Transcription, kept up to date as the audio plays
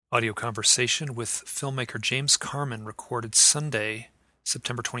Audio conversation with filmmaker James Carman recorded Sunday,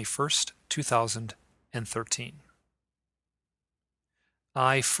 September 21st, 2013.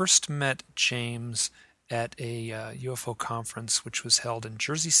 I first met James at a UFO conference which was held in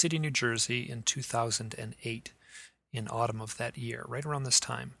Jersey City, New Jersey in 2008, in autumn of that year, right around this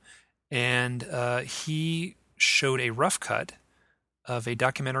time. And he showed a rough cut of a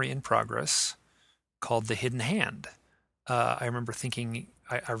documentary in progress called The Hidden Hand. I remember thinking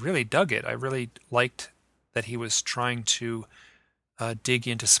I really dug it. I really liked that he was trying to dig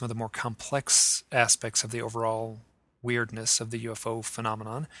into some of the more complex aspects of the overall weirdness of the UFO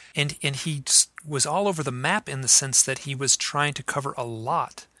phenomenon. And he was all over the map in the sense that he was trying to cover a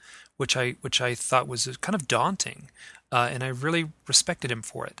lot, which I thought was kind of daunting. And I really respected him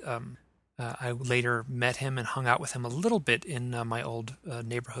for it. I later met him and hung out with him a little bit in my old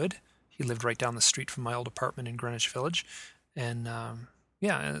neighborhood. He lived right down the street from my old apartment in Greenwich Village. And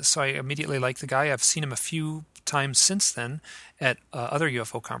so I immediately liked the guy. I've seen him a few times since then at other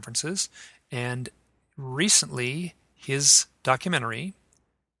UFO conferences. And recently, his documentary,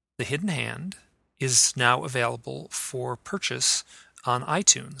 The Hidden Hand, is now available for purchase on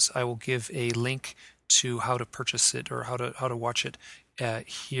iTunes. I will give a link to how to purchase it or how to watch it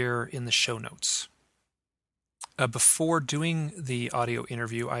here in the show notes. Before doing the audio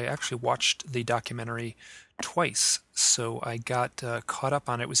interview, I actually watched the documentary twice, so I got caught up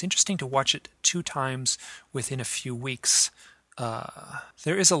on it. It was interesting to watch it 2 times within a few weeks.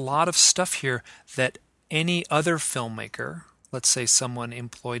 There is a lot of stuff here that any other filmmaker, let's say someone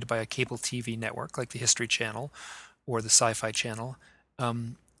employed by a cable TV network like the History Channel or the Sci-Fi Channel,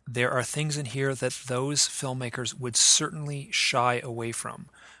 there are things in here that those filmmakers would certainly shy away from.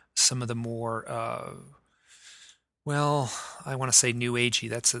 Some of the more I want to say new agey.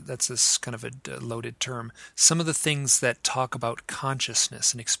 That's a kind of a loaded term. Some of the things that talk about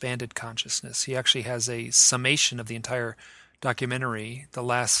consciousness and expanded consciousness. He actually has a summation of the entire documentary. The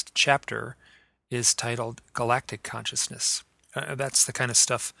last chapter is titled Galactic Consciousness. That's the kind of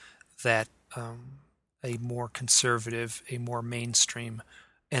stuff that a more conservative, a more mainstream,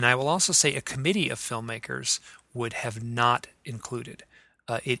 and I will also say a committee of filmmakers would have not included.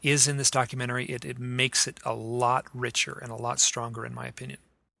 It is in this documentary. It makes it a lot richer and a lot stronger, in my opinion.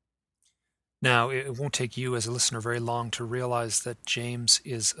 Now, it won't take you as a listener very long to realize that James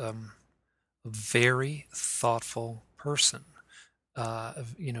is a very thoughtful person.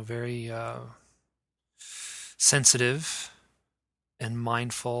 Very sensitive and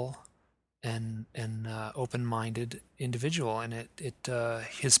mindful and open-minded individual, and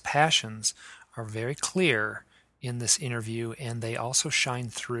his passions are very clear in this interview, and they also shine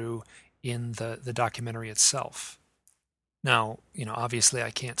through in the documentary itself. Now, obviously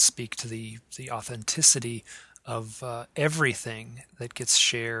I can't speak to the authenticity of everything that gets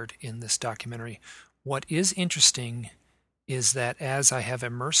shared in this documentary. What is interesting is that as I have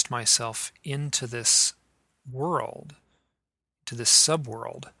immersed myself into this world, to this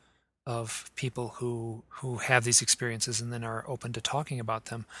subworld of people who have these experiences and then are open to talking about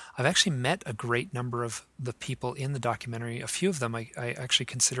them, I've actually met a great number of the people in the documentary. A few of them I actually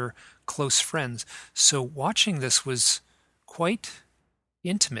consider close friends. So watching this was quite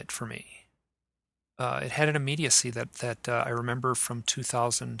intimate for me. It had an immediacy that I remember from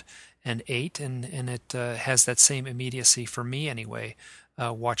 2008, and it has that same immediacy for me anyway,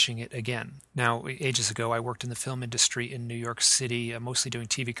 watching it again. Now, ages ago, I worked in the film industry in New York City, mostly doing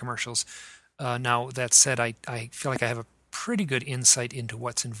TV commercials. Now, that said, I feel like I have a pretty good insight into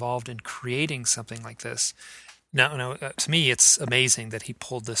what's involved in creating something like this. Now, to me, it's amazing that he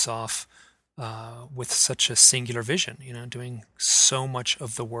pulled this off with such a singular vision, doing so much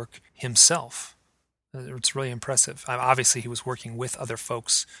of the work himself. It's really impressive. Obviously, he was working with other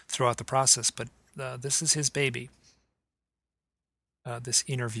folks throughout the process, but this is his baby. This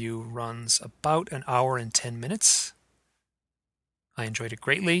interview runs about an hour and 10 minutes. I enjoyed it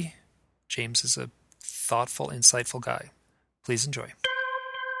greatly. James is a thoughtful, insightful guy. Please enjoy.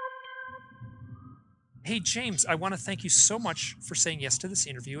 Hey, James, I want to thank you so much for saying yes to this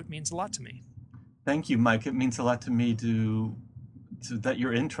interview. It means a lot to me. Thank you, Mike. It means a lot to me that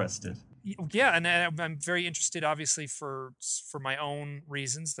you're interested. Yeah, and I'm very interested, obviously, for my own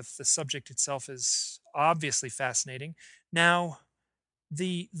reasons. The subject itself is obviously fascinating. Now,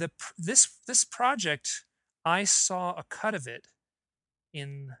 this project, I saw a cut of it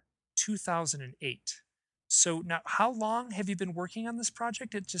in 2008. So now, how long have you been working on this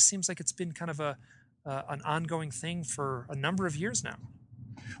project? It just seems like it's been kind of an ongoing thing for a number of years now.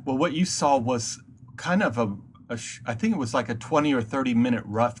 Well, what you saw was kind of I think it was like a 20 or 30 minute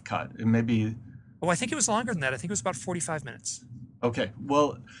rough cut. And maybe Oh, I think it was longer than that. I think it was about 45 minutes. Okay.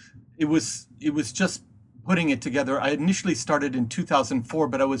 Well, it was just putting it together. I initially started in 2004,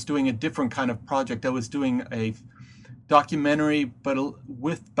 but I was doing a different kind of project. I was doing a documentary, but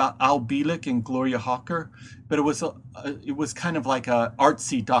with Al Bielek and Gloria Hawker. But it was kind of like a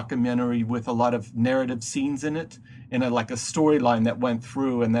artsy documentary with a lot of narrative scenes in it, and like a storyline that went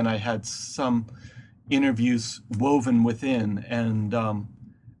through. And then I had some interviews woven within, and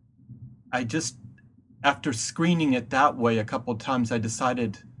I just after screening it that way a couple of times, I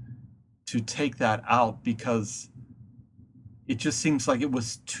decided to take that out because it just seems like it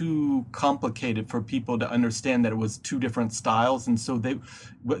was too complicated for people to understand that it was two different styles, and so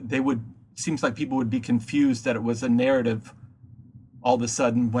they would seems like people would be confused that it was a narrative all of a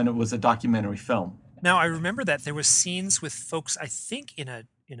sudden when it was a documentary film. Now I remember that there was scenes with folks, I think, in a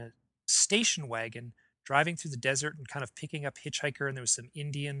station wagon driving through the desert and kind of picking up hitchhiker, and there was some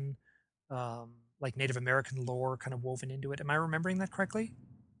Indian, like Native American lore kind of woven into it. Am I remembering that correctly?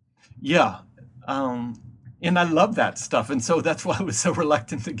 Yeah, um, and I love that stuff, and so that's why I was so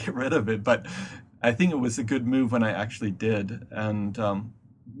reluctant to get rid of it. But I think it was a good move when I actually did, and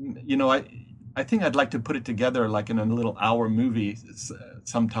you know, I think I'd like to put it together like in a little hour movie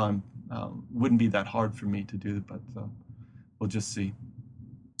sometime. Wouldn't be that hard for me to do, but we'll just see.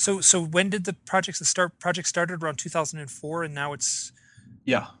 So when did the project start? Project started around 2004, and now it's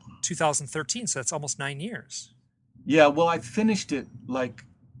Yeah, 2013. So that's almost 9 years. yeah. Well, I finished it like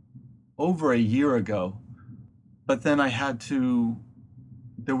over a year ago, but then I had to.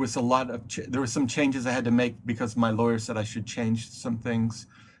 There was a lot of there were some changes I had to make because my lawyer said I should change some things,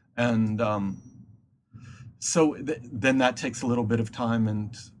 and so then that takes a little bit of time.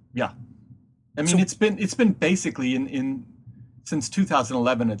 And yeah, I mean So it's been basically in since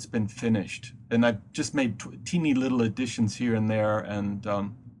 2011 it's been finished, and I've just made teeny little additions here and there, and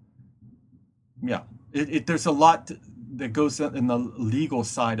yeah, there's a lot that goes in the legal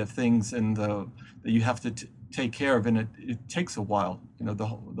side of things, and that you have to take care of, and it takes a while. You know,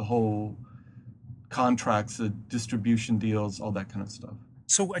 the whole contracts, the distribution deals, all that kind of stuff.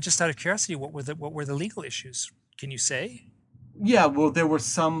 so just out of curiosity, what were the legal issues? Can you say? Yeah, well, there were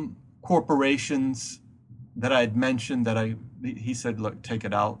some corporations that I had mentioned that he said, look, take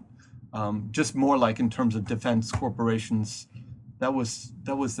it out. Just more like in terms of defense corporations, that was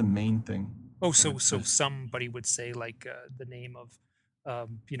the main thing. Oh, That so I, so somebody would say like the name of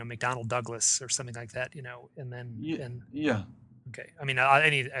McDonnell Douglas or something like that, and then yeah, and yeah, okay. I mean,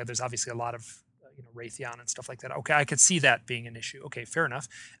 there's obviously a lot of Raytheon and stuff like that. Okay, I could see that being an issue. Okay, fair enough.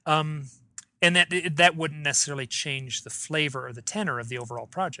 Um, and that wouldn't necessarily change the flavor or the tenor of the overall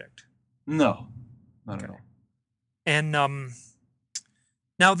project. no, not at Okay. all. And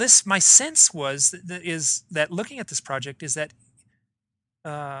now this, my sense is that looking at this project is that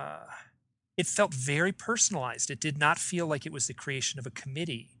uh, it felt very personalized. It did not feel like it was the creation of a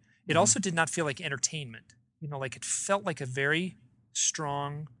committee. It Hmm. also did not feel like entertainment. Like it felt like a very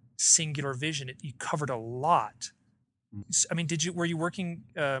strong, singular vision. You covered a lot. I mean, were you working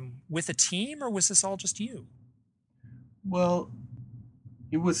with a team, or was this all just you? Well,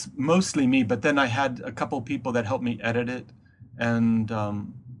 it was mostly me, but then I had a couple people that helped me edit it, and I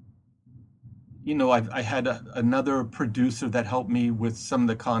had another producer that helped me with some of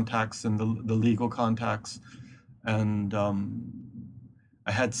the contacts and the legal contacts, and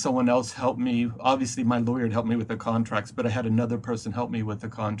I had someone else help me. Obviously, my lawyer had helped me with the contracts, but I had another person help me with the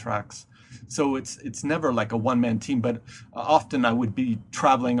contracts. So it's never like a one man team, but often I would be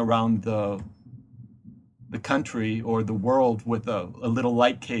traveling around the country or the world with a little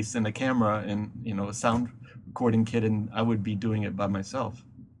light case and a camera and a sound recording kit, and I would be doing it by myself.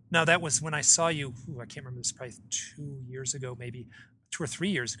 Now, that was when I saw you. I can't remember this, probably 2 years ago, maybe 2 or 3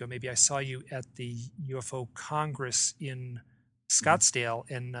 years ago. Maybe I saw you at the UFO Congress in Scottsdale,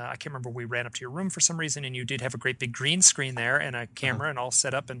 and I can't remember. We ran up to your room for some reason, and you did have a great big green screen there and a Uh-huh. camera and all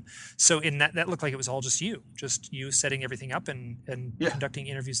set up. And so, in that looked like it was all just you setting everything up and Yeah. conducting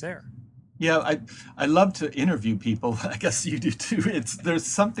interviews there. Yeah, I love to interview people. I guess you do too. There's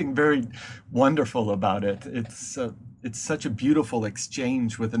something very wonderful about it. It's such a beautiful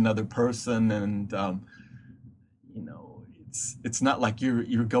exchange with another person, and it's not like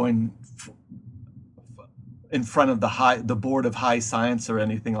you're going in front of the board of high science or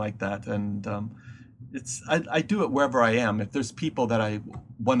anything like that. And I do it wherever I am. If there's people that I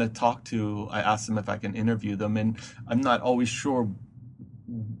want to talk to, I ask them if I can interview them, and I'm not always sure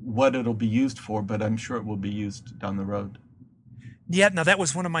what it'll be used for, but I'm sure it will be used down the road. Yeah, now that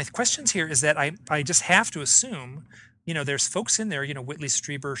was one of my questions here, is that I just have to assume, there's folks in there, Whitley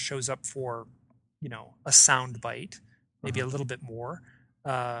Strieber shows up for, a sound bite, maybe Uh-huh. a little bit more,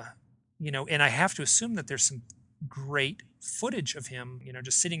 and I have to assume that there's some great footage of him,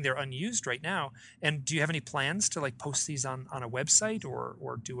 just sitting there unused right now. And do you have any plans to like post these on a website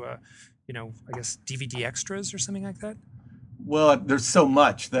or do I guess DVD extras or something like that? Well, there's so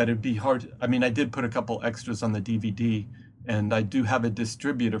much that it'd be hard. I mean, I did put a couple extras on the DVD, and I do have a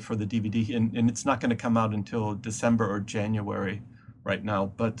distributor for the DVD, and it's not going to come out until December or January right now.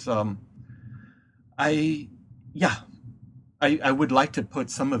 But I, yeah, I would like to put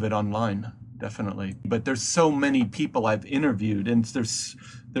some of it online, definitely. But there's so many people I've interviewed, and there's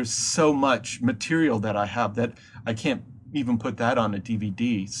so much material that I have that I can't even put that on a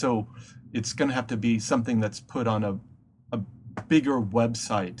DVD. So it's going to have to be something that's put on a bigger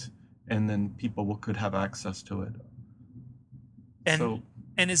website, and then could have access to it. And So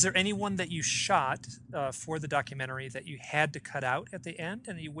and is there anyone that you shot for the documentary that you had to cut out at the end,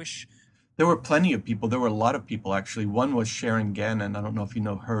 and you wish? there were plenty of people. There were a lot of people actually. One was Sharon Gannon. I don't know if you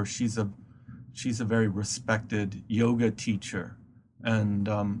know her. She's a very respected yoga teacher, and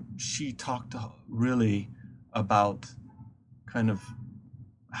she talked really about kind of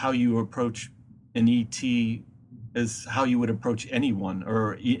how you approach an ET is how you would approach anyone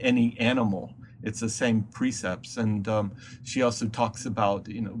or any animal. It's the same precepts, and she also talks about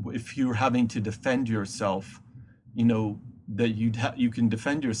if you're having to defend yourself, you know that you can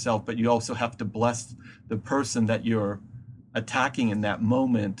defend yourself, but you also have to bless the person that you're attacking in that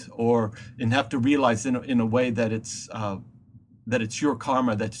moment, and have to realize in a way that it's your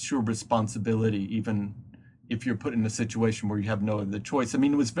karma, that it's your responsibility, even if you're put in a situation where you have no other choice. I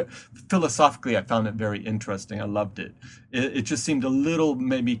mean, philosophically, I found it very interesting. I loved it. It just seemed a little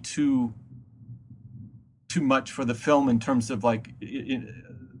maybe too much for the film in terms of I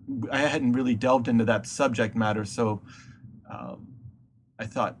hadn't really delved into that subject matter, so I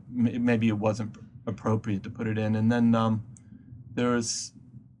thought maybe it wasn't appropriate to put it in. And then there's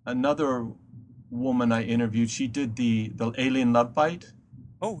another woman I interviewed. She did the Alien Love Bite,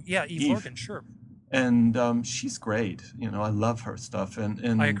 Oh yeah, Eve Eve, Lorgan, sure. and she's great. I love her stuff,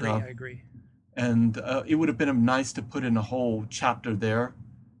 I agree. I agree. and it would have been nice to put in a whole chapter there.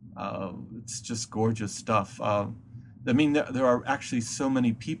 It's just gorgeous stuff. I mean, there are actually so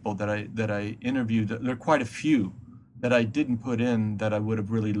many people that I interviewed. There are quite a few that I didn't put in that I would have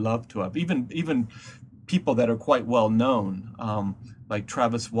really loved to have. Even people that are quite well known, like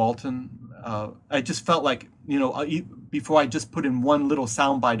Travis Walton. I just felt like before I just put in one little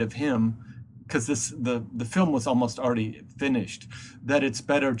soundbite of him, because the film was almost already finished, that it's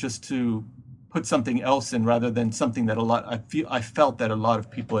better just to put something else in rather than something that I felt that a lot of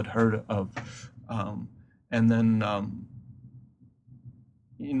people had heard of. And then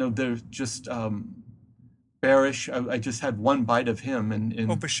there's just Barish. I just had one bite of him, Oh,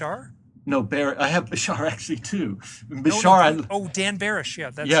 and Bashar? no, I have Bashar actually too. No, no. Bashar, Oh, Dan Barish. Yeah,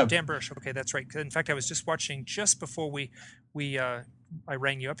 that's yeah, Dan Barish. Okay, that's right. In fact, I was just watching just before we I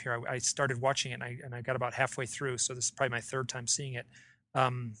rang you up here. I started watching it and I got about halfway through. So this is probably my third time seeing it.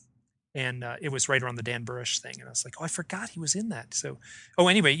 Um, and it was right around the Dan Barish thing, and I was like, oh, I forgot he was in that. So, oh,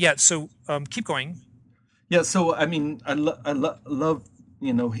 anyway, yeah. So keep going. yeah. So I mean, love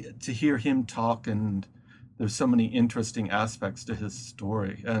to hear him talk, and there's so many interesting aspects to his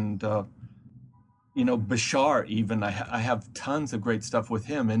story, and Bashar, even I have tons of great stuff with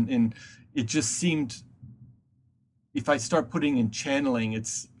him, and it just seemed, if I start putting in channeling,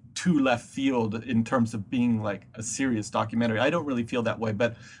 it's too left field in terms of being like a serious documentary. I don't really feel that way,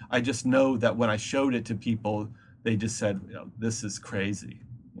 but I just know that when I showed it to people, they just said, "This is crazy."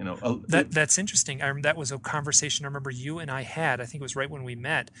 That's interesting. That was a conversation I remember you and I had. I think it was right when we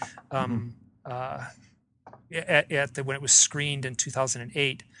met. Mhm. Um, uh, when it was screened in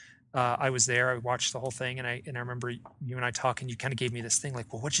 2008. I was there. I watched the whole thing, and I remember you and I talking. You kind of gave me this thing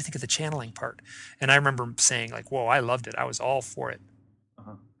like, "Well, what'd you think of the channeling part?" And I remember saying like, "Whoa, I loved it. I was all for it."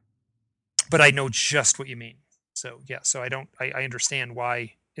 Uh-huh. But I know just what you mean. So yeah, so I understand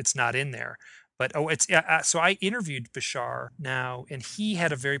why it's not in there. But oh, it's yeah. So I interviewed Bashar now, and he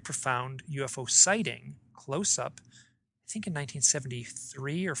had a very profound UFO sighting close up. I think in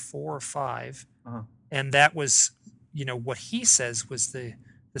 1973 or four or five, Uh-huh. and that was, what he says was the You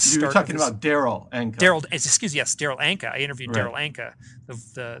were start of talking his. about Daryl Anka, Daryl, excuse me, yes, Daryl Anka. I interviewed right? Daryl Anka,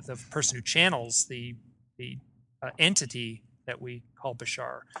 the person who channels the entity that we call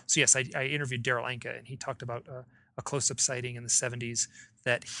Bashar. So yes, I interviewed Daryl Anka, and he talked about a close-up sighting in the 70s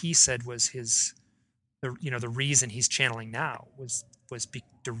that he said was the reason he's channeling now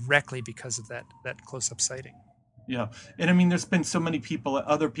directly because of that close-up sighting. Yeah, and I mean, there's been so many people,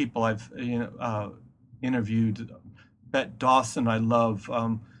 other people I've interviewed. Bette Dawson, I love.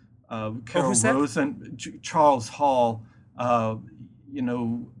 Oh, Carol who's that? Rosen, Charles Hall. You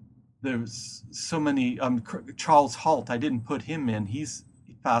know, there's so many. Charles Halt, I didn't put him in. He's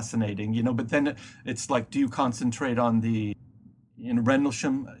fascinating, but then it's like, do you concentrate on the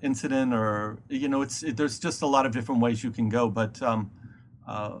Rendlesham incident, or there's just a lot of different ways you can go. But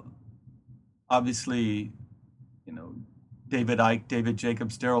uh, obviously, you know, David Icke, David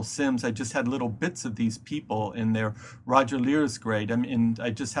Jacobs, Daryl Sims. I just had little bits of these people in there. Roger Lear's great. I mean,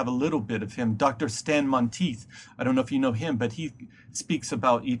 I just have a little bit of him. Dr. Stan Monteith. I don't know if you know him, but he speaks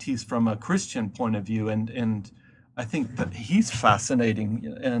about ETs from a Christian point of view, and I think that he's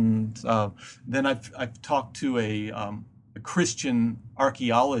fascinating. And then I've talked to a Christian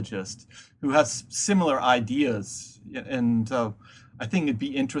archaeologist who has similar ideas, and I think it'd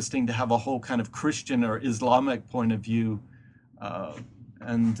be interesting to have a whole kind of Christian or Islamic point of view. Uh,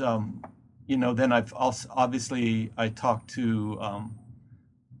 and then I've also obviously I talked to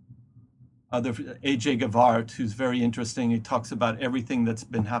other AJ Gavart, who's very interesting. He talks about everything that's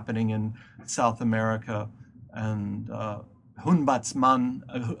been happening in South America, and Hunbatsman.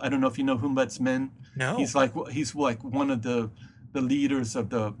 I don't know if you know Hunbatsman. No. He's like one of the leaders of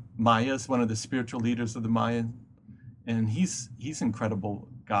the Mayas, one of the spiritual leaders of the Mayans, and he's incredible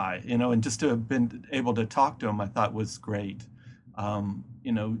guy, and just to have been able to talk to him, I thought was great.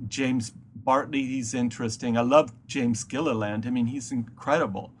 James Bartley, he's interesting. I love James Gilliland. I mean, he's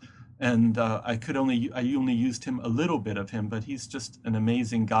incredible, and I only used him a little bit of him, but he's just an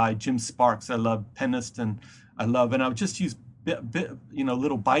amazing guy. Jim Sparks, I love. Peniston, and I would just use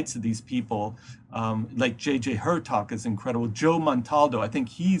little bites of these people. Like J.J. Hertog is incredible. Joe Montaldo, I think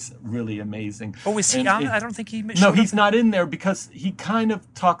he's really amazing. Oh, is he on? I don't think he No, showed he's up. not in there because he kind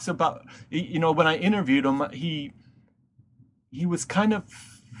of talks about, when I interviewed him, he was kind of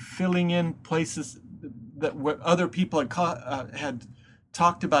filling in places that where other people had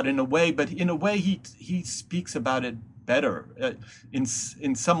talked about in a way, but in a way he speaks about it better in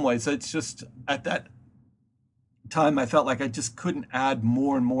some ways. It's just at that time I felt like I just couldn't add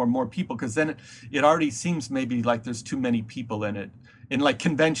more and more and more people, because then it already seems maybe like there's too many people in it. In like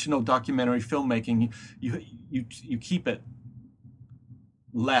conventional documentary filmmaking, you keep it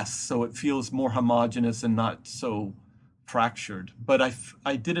less so it feels more homogenous and not so fractured. But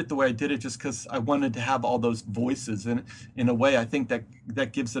I did it the way I did it just because I wanted to have all those voices, and in a way I think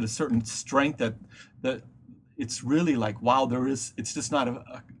that gives it a certain strength, that it's really like, wow, it's just not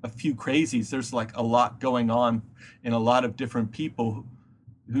a few crazies. There's like a lot going on, in a lot of different people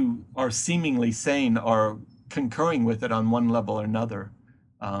who are seemingly sane are concurring with it on one level or another.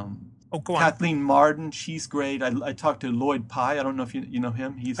 Um, Oh, go on. Kathleen Marden, she's great. I talked to Lloyd Pye. I don't know if you know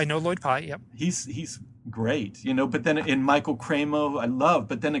him. I know Lloyd Pye. Yep. He's great, But then in Michael Cramo, I love.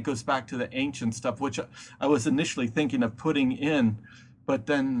 But then it goes back to the ancient stuff, which I was initially thinking of putting in, but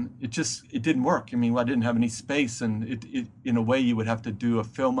then it didn't work. I mean, I didn't have any space, and it in a way you would have to do a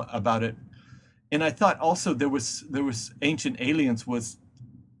film about it. And I thought also there was Ancient Aliens was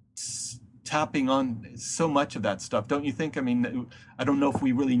tapping on so much of that stuff, don't you think? I mean, I don't know if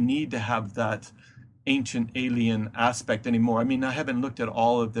we really need to have that ancient alien aspect anymore. I mean, I haven't looked at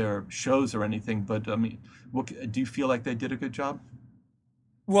all of their shows or anything, but I mean, do you feel like they did a good job?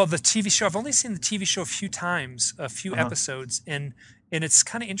 Well, the TV show, I've only seen the TV show a few times, a few Uh-huh. episodes, and it's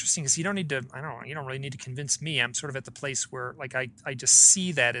kind of interesting because you don't need to, I don't know, you don't really need to convince me. I'm sort of at the place where like I just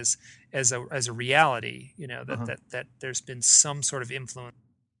see that as a reality, Uh-huh. that there's been some sort of influence.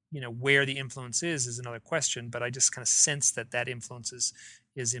 Where the influence is another question, but I just kind of sense that influence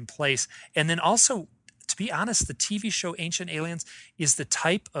is in place. And then also, to be honest, the TV show Ancient Aliens is the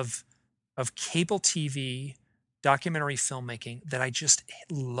type of cable TV documentary filmmaking that I just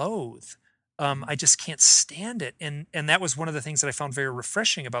loathe. I just can't stand it. And that was one of the things that I found very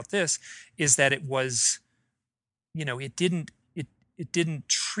refreshing about this, is that it was, it didn't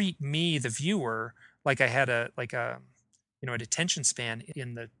treat me, the viewer, like I had a detention span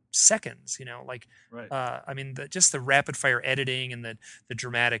in the seconds. Right. I mean, just the rapid fire editing and the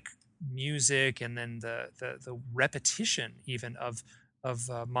dramatic music, and then the repetition even of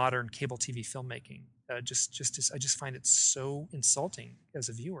modern cable TV filmmaking. I just find it so insulting as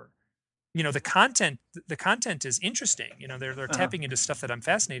a viewer. The content is interesting. They're Uh-huh. tapping into stuff that I'm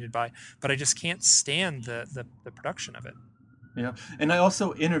fascinated by, but I just can't stand the production of it. Yeah. And I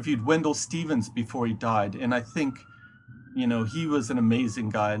also interviewed Wendell Stevens before he died, and I think, he was an amazing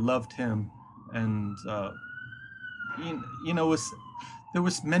guy. I loved him, and was there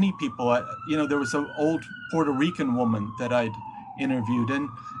was many people. There was an old Puerto Rican woman that I'd interviewed, and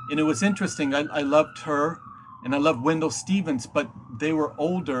it was interesting. I loved her, and I loved Wendell Stevens, but they were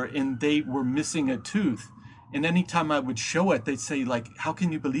older and they were missing a tooth. And anytime I would show it, they'd say, like, "How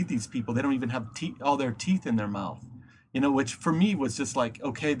can you believe these people? They don't even have all their teeth in their mouth." which for me was just like,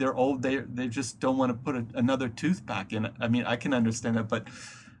 okay, they're old, they just don't want to put another tooth back in. I mean, I can understand that, but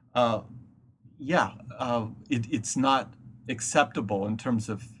uh, yeah, it's not acceptable in terms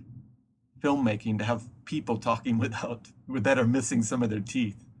of filmmaking to have people talking that are missing some of their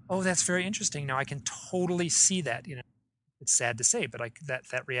teeth. Oh, that's very interesting. Now I can totally see that. It's sad to say, but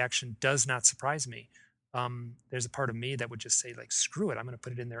that reaction does not surprise me. There's a part of me that would just say like, screw it, I'm going to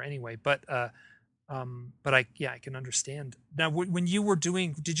put it in there anyway. But I can understand. Now, when you were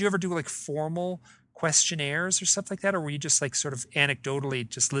doing, did you ever do like formal questionnaires or stuff like that, or were you just like sort of anecdotally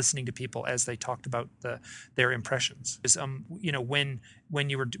just listening to people as they talked about their impressions? When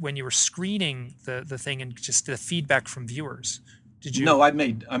you were screening the thing and just the feedback from viewers, did you? No, I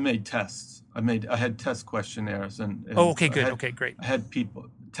made tests. I had test questionnaires and Oh, and okay, I good, had okay, great. I had people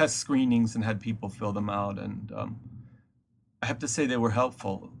test screenings and had people fill them out, and I have to say they were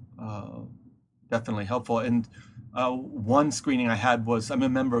helpful, definitely helpful. And one screening I had was, I'm a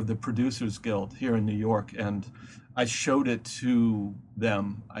member of the Producers Guild here in New York, and I showed it to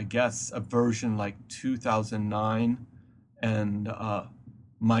them. I guess a version like 2009, and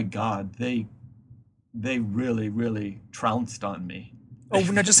my God, they really really trounced on me. Oh,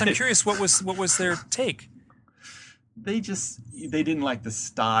 They now just I'm they, curious, what was their take? they didn't like the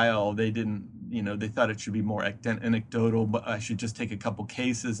style. They didn't, they thought it should be more anecdotal, but I should just take a couple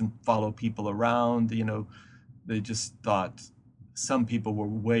cases and follow people around. They just thought some people were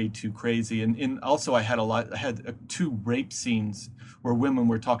way too crazy. And also I had two rape scenes where women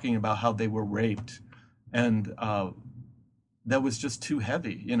were talking about how they were raped, and that was just too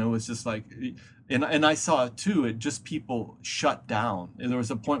heavy. It was just like, and I saw it too. It just people shut down. And there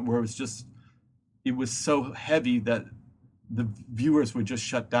was a point where it was so heavy that the viewers would just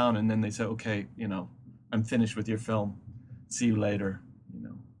shut down, and then they say, okay, I'm finished with your film, see you later.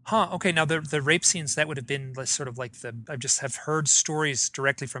 Huh. Okay. Now the rape scenes, that would have been sort of like I just have heard stories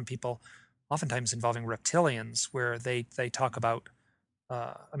directly from people, oftentimes involving reptilians, where they talk about.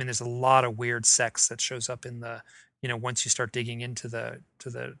 I mean, there's a lot of weird sex that shows up in once you start digging into the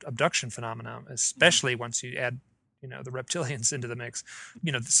abduction phenomenon, especially once you add the reptilians into the mix.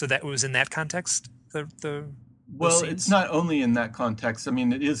 So that was in that context. Those Well, it's scenes. not only in that context. I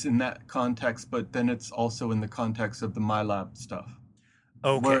mean, it is in that context, but then it's also in the context of the MyLab stuff,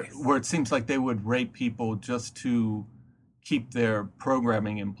 where Okay. where it seems like they would rape people just to keep their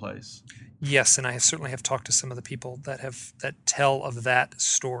programming in place. Yes, and I certainly have talked to some of the people that tell of that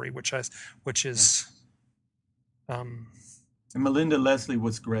story, which Yeah. is um, And Melinda Leslie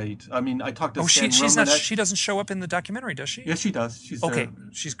was great. I mean, I talked to oh, Stan she's not, Romanek. she doesn't show up in the documentary, does she? Yes, she does. She's there. Okay,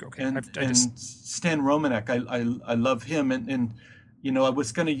 she's okay. and I just and Stan Romanek, I love him, and I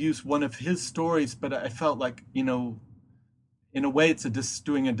was going to use one of his stories, but I felt like, in a way it's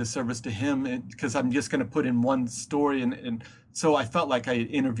doing a disservice to him, because I'm just going to put in one story, and so I felt like I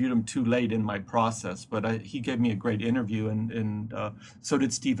interviewed him too late in my process, but he gave me a great interview, and so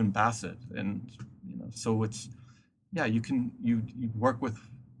did Stephen Bassett, and so it's, yeah, you work with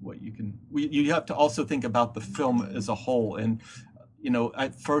what you can. You have to also think about the film as a whole, and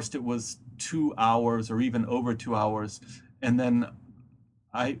at first it was 2 hours or even over 2 hours, and then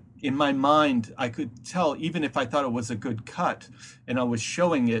in my mind, I could tell, even if I thought it was a good cut and I was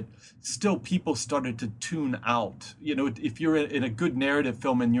showing it, still people started to tune out. If you're in a good narrative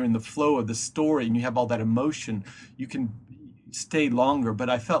film and you're in the flow of the story and you have all that emotion, you can stay longer. But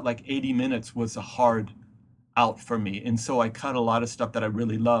I felt like 80 minutes was a hard out for me. And so I cut a lot of stuff that I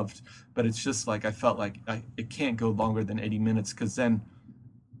really loved, but it's just like I felt like it can't go longer than 80 minutes, because then,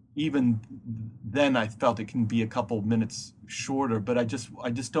 even then, I felt it can be a couple minutes shorter, but I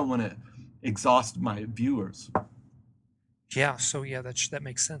just don't want to exhaust my viewers. yeah. So yeah, that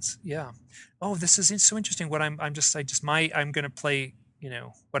makes sense. Yeah. Oh, this is so interesting. What I'm going to play.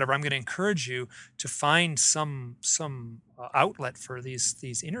 Whatever. I'm going to encourage you to find some outlet for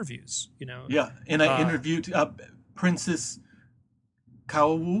these interviews. Yeah, and I Uh, interviewed Princess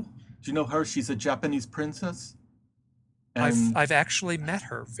Kaowu. Do you know her? She's a Japanese princess, I've and I've actually met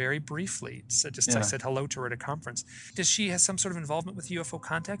her very briefly. So I yeah, said hello to her at a conference. Does she have some sort of involvement with the UFO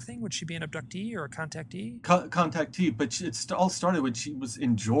contact thing? Would she be an abductee or a contactee? contactee. But all started when she was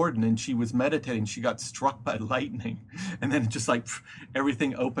in Jordan and she was meditating. She got struck by lightning, and then just like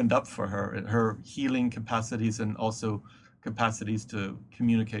everything opened up for her, and her healing capacities, and also capacities to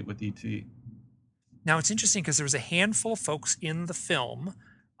communicate with ET. Now it's interesting because there was a handful of folks in the film.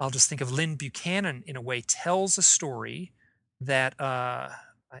 I'll just think of Lynn Buchanan in a way tells a story that I've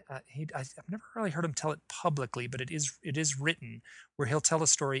never really heard him tell it publicly, but it is written where he'll tell a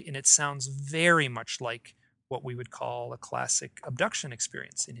story and it sounds very much like what we would call a classic abduction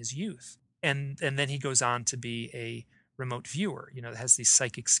experience in his youth. And then he goes on to be a remote viewer, that has these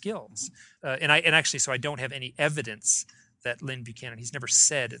psychic skills. And actually, so I don't have any evidence that Lynn Buchanan, he's never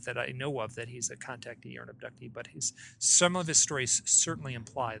said that I know of that he's a contactee or an abductee, but some of his stories certainly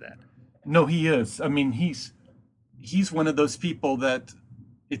imply that. No, he is. I mean, he's one of those people that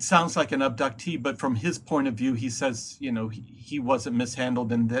it sounds like an abductee, but from his point of view, he says, he wasn't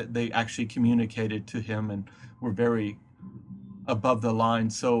mishandled and that they actually communicated to him and were very above the line.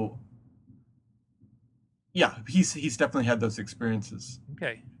 So, yeah, he's definitely had those experiences.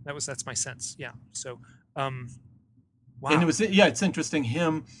 Okay, that's my sense. Yeah. So, wow. And it's interesting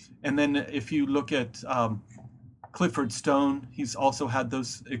him. And then if you look at Clifford Stone, he's also had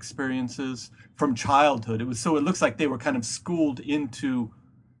those experiences from childhood. It looks like they were kind of schooled into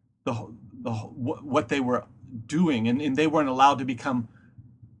what they were doing, and they weren't allowed to become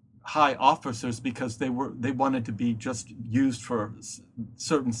high officers because they wanted to be just used for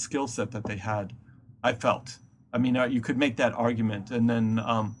certain skill set that they had. I felt. I mean, you could make that argument, and then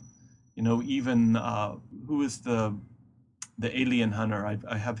even who is the alien hunter?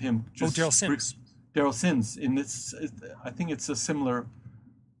 I have him. Daryl Sims. Daryl Sims. In this, I think it's a similar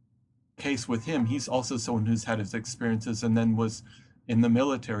case with him. He's also someone who's had his experiences and then was in the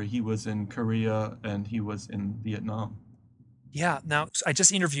military. He was in Korea and he was in Vietnam. Yeah. Now, I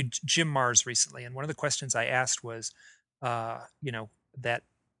just interviewed Jim Mars recently, and one of the questions I asked was, that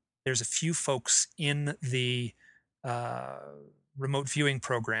there's a few folks in the remote viewing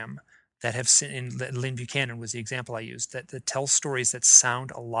program that have seen, Lynn Buchanan was the example I used, that tell stories that sound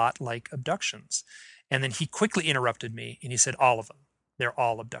a lot like abductions. And then he quickly interrupted me and he said, all of them, they're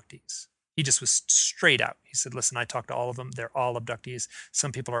all abductees. He just was straight out. He said, listen, I talked to all of them. They're all abductees.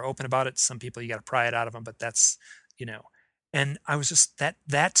 Some people are open about it. Some people, you got to pry it out of them, but that's, and I was just,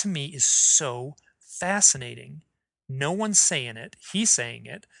 that to me is so fascinating. No one's saying it. He's saying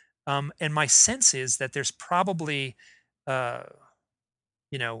it. And my sense is that there's probably, I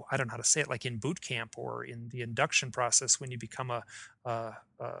don't know how to say it, like in boot camp or in the induction process when you become a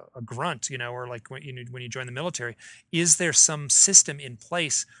grunt, or like when you join the military, is there some system in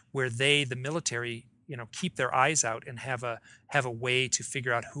place where the military, keep their eyes out and have a way to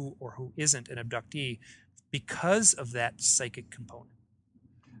figure out who or who isn't an abductee because of that psychic component?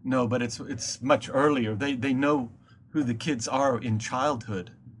 No, but it's much earlier. They know who the kids are in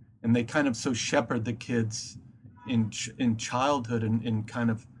childhood, and they kind of shepherd the kids in childhood and kind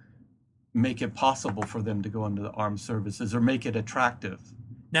of make it possible for them to go into the armed services or make it attractive.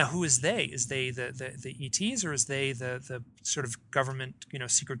 Now, who is they? Is they the ETs, or is they the sort of government,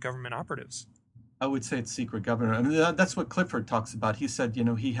 secret government operatives? I would say it's secret government. I mean, that's what Clifford talks about. He said,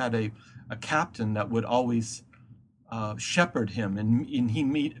 he had a captain that would always shepherd him, and he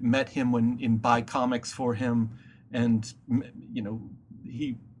met him and buy comics for him, and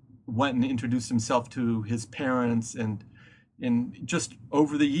he went and introduced himself to his parents, and just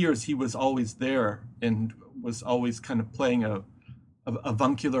over the years he was always there and was always kind of playing a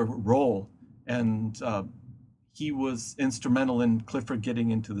avuncular role, and he was instrumental in Clifford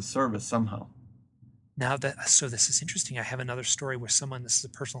getting into the service somehow. Now so this is interesting. I have another story where this is a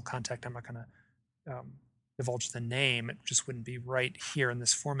personal contact. I'm not going to divulge the name. It just wouldn't be right here in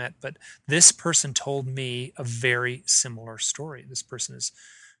this format. But this person told me a very similar story. This person is,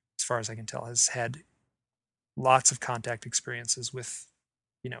 as far as I can tell, has had lots of contact experiences with,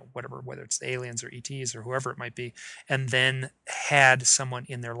 whether it's the aliens or ETs or whoever it might be, and then had someone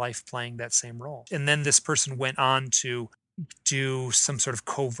in their life playing that same role. And then this person went on to do some sort of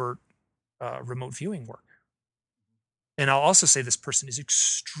covert remote viewing work. And I'll also say this person is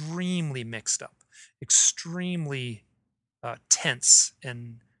extremely mixed up, extremely tense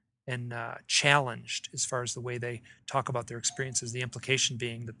and challenged as far as the way they talk about their experiences, the implication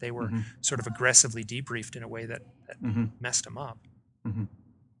being that they were sort of aggressively debriefed in a way that messed them up.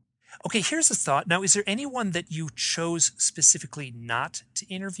 Okay, here's a thought. Now, is there anyone that you chose specifically not to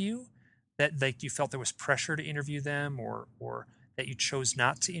interview, that like you felt there was pressure to interview them, or that you chose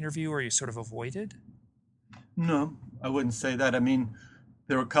not to interview, or you sort of avoided? No, I wouldn't say that. I mean,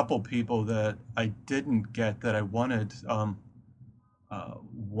 there were a couple people that I didn't get that I wanted.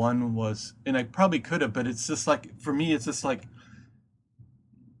 One was, and I probably could have, but it's just like, for me, it's just like,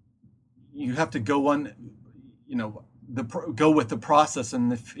 you have to go on, go with the process,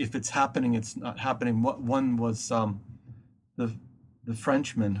 and if it's happening, it's not happening. One was the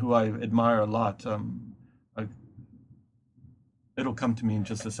Frenchman, who I admire a lot. It'll come to me in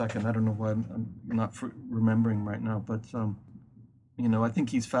just a second. I don't know why I'm not remembering right now, but I think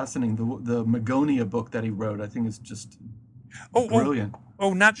he's fascinating. The Magonia book that he wrote, I think, is just brilliant.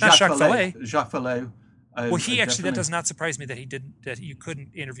 Not Jacques Vallée. Jacques Vallée. Well, that does not surprise me that you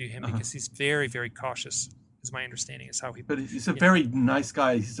couldn't interview him, because he's very, very cautious. is my understanding, is how he, But he's a you know. very nice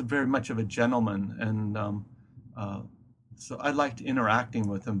guy. He's a very much of a gentleman, and uh, so I liked interacting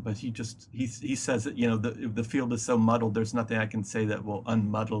with him. But he says that if the field is so muddled, there's nothing I can say that will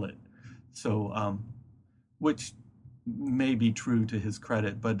unmuddle it. So which may be true to his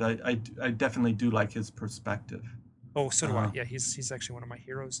credit, but I definitely do like his perspective. Oh, so do I. Uh, Yeah, he's actually one of my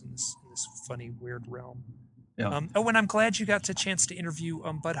heroes in this funny, weird realm. yeah, Oh, and I'm glad you got the chance to interview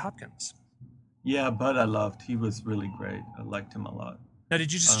Bud Hopkins. yeah, Bud I loved. He was really great. I liked him a lot. Now,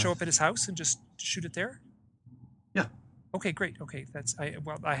 did you just Uh, show up at his house and just shoot it there? yeah. Okay, great. Okay, that's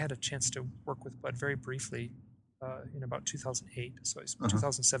I had a chance to work with Bud very briefly in about 2008. So it's Uh-huh.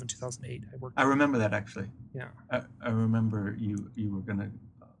 2007, 2008. I worked I with him. remember that actually. Yeah. I remember you were gonna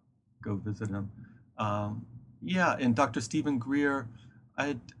go visit him. Um, yeah, and Dr. Stephen Greer, I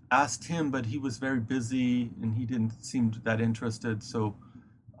had asked him, but he was very busy and he didn't seem that interested. So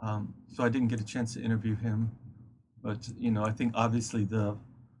I didn't get a chance to interview him. But I think obviously the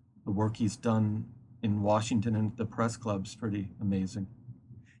work he's done in Washington and at the press club's pretty amazing.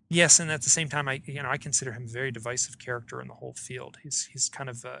 Yes, and at the same time, I consider him a very divisive character in the whole field. He's kind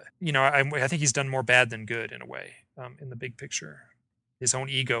of I think he's done more bad than good in a way in the big picture. His own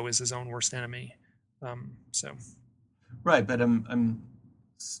ego is his own worst enemy. So Right, but I'm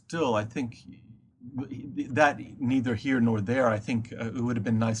still, I think that neither here nor there. I think it would have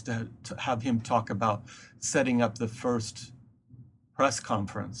been nice to have him talk about setting up the first press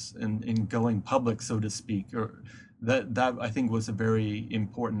conference and going public, so to speak, or that I think was a very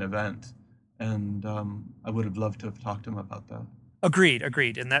important event, and I would have loved to have talked to him about that.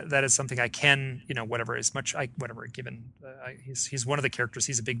 agreed, and that is something I can whatever as much I whatever given he's one of the characters.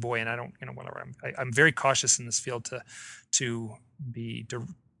 He's a big boy, and I don't whatever. I'm very cautious in this field to be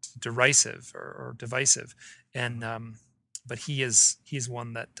derisive or divisive, and but he's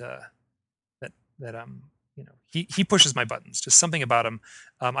one that he pushes my buttons. Just something about him.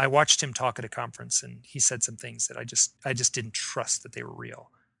 I watched him talk at a conference, and he said some things that I just didn't trust that they were real.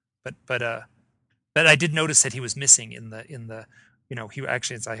 But I did notice that he was missing in the he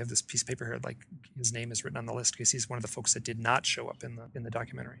actually, I have this piece of paper here, like his name is written on the list because he's one of the folks that did not show up in the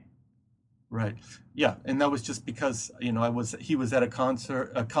documentary. Right. Yeah, and that was just because he was at a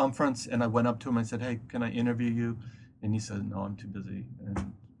conference, and I went up to him and said, "Hey, can I interview you?" And he said, "No, I'm too busy."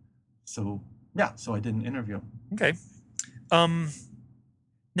 And so yeah, so I didn't interview him. Okay. Um,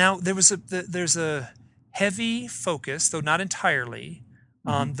 Now there's a heavy focus, though not entirely, Hmm.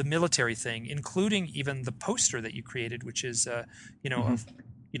 on the military thing, including even the poster that you created, which is Hmm. of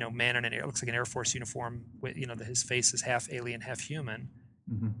man in an air, looks like an Air Force uniform with his face is half alien, half human.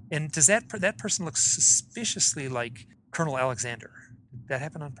 Hmm. And does that person look suspiciously like Colonel Alexander? Did that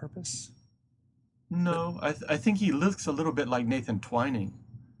happen on purpose? But No, I think he looks a little bit like Nathan Twining,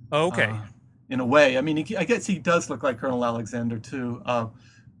 oh, okay. uh, in a way. I mean, I guess he does look like Colonel Alexander too.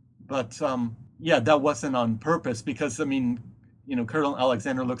 But yeah, that wasn't on purpose because I mean, Colonel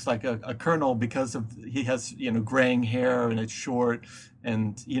Alexander looks like a colonel because of he has graying hair and it's short,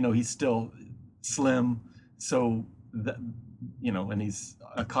 and he's still slim. So that and he's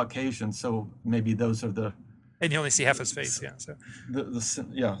a Caucasian, so maybe those are And you only see half his face, yeah. So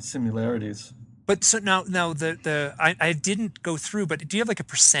yeah, similarities. but so now I didn't go through, but do you have like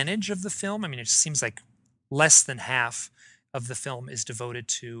a percentage of the film? I mean, it seems like less than half of the film is devoted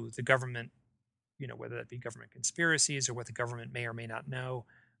to the government, whether that be government conspiracies or what the government may or may not know.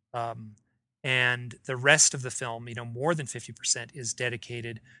 Um, and the rest of the film, more than 50% is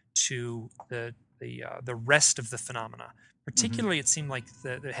dedicated to the rest of the phenomena. Hmm. Particularly, it seemed like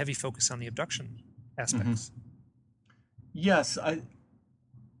the heavy focus on the abduction Hmm. aspects. Yes,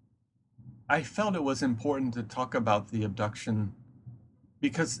 I felt it was important to talk about the abduction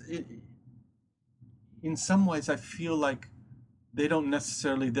because in some ways I feel like they don't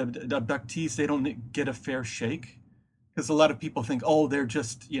necessarily the abductees they don't get a fair shake because a lot of people think, oh, they're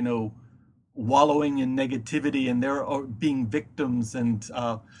just wallowing in negativity and they're being victims, and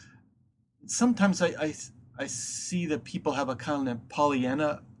sometimes I see that people have a kind of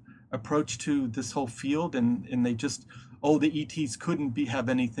Pollyanna approach to this whole field, and they just, oh, the ETs couldn't have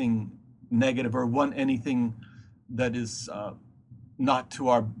anything negative or want anything that is not to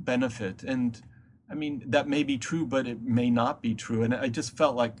our benefit. And I mean, that may be true, but it may not be true. And I just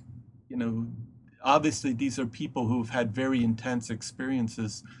felt like, you know, obviously these are people who've had very intense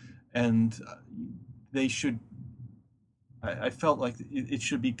experiences, and they should. I felt like it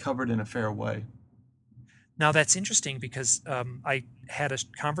should be covered in a fair way. Now that's interesting because I had a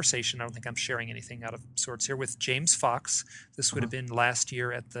conversation. I don't think I'm sharing anything out of sorts here with James Fox. This would Uh-huh. have been last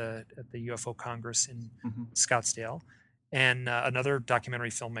year at the UFO Congress in Hmm. Scottsdale, and another documentary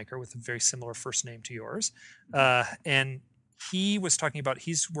filmmaker with a very similar first name to yours. And he was talking about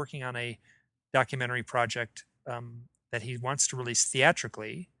he's working on a documentary project that he wants to release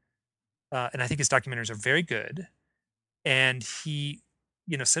theatrically, and I think his documentaries are very good. And he,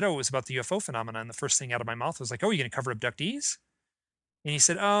 said, "Oh, it was about the UFO phenomenon." And the first thing out of my mouth was like, "Oh, you're going to cover abductees?" And he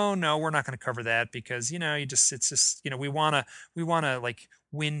said, "Oh no, we're not going to cover that because it's just we want to like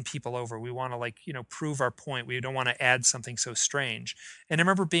win people over. We want to like prove our point. We don't want to add something so strange." And I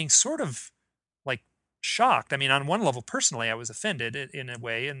remember being sort of like shocked. I mean, on one level, personally, I was offended in a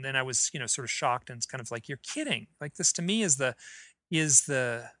way, and then I was sort of shocked and it's kind of like, "You're kidding!" Like this to me is the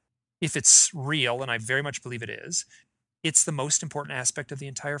if it's real, and I very much believe it is, it's the most important aspect of the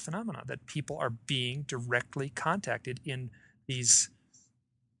entire phenomenon that people are being directly contacted in these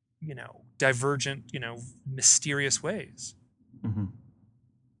divergent, mysterious ways. Hmm.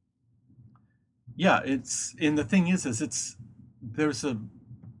 Yeah, and the thing is it's there's a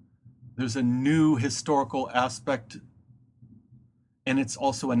there's a new historical aspect, and it's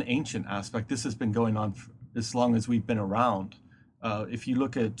also an ancient aspect. This has been going on for as long as we've been around. If you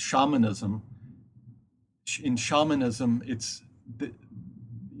look at shamanism, in shamanism,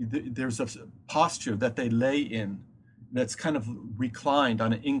 there's a posture that they lay in that's kind of reclined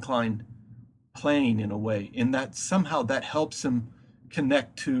on an inclined plane in a way, in that somehow that helps them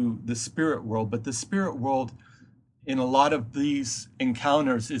connect to the spirit world. But the spirit world in a lot of these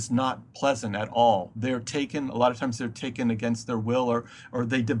encounters is not pleasant at all. They're taken, a lot of times they're taken against their will, or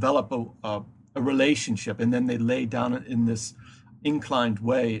they develop a relationship and then they lay down in this inclined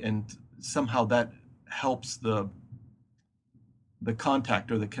way, and somehow that helps the contact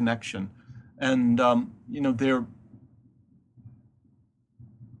or the connection. And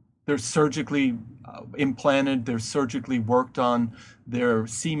they're surgically implanted, they're surgically worked on, their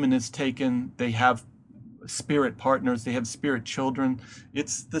semen is taken, they have spirit partners, they have spirit children.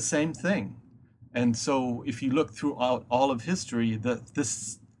 It's the same thing. And so if you look throughout all of history,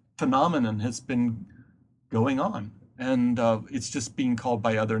 this phenomenon has been going on, and it's just being called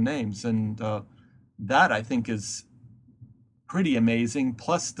by other names. And that I think is pretty amazing.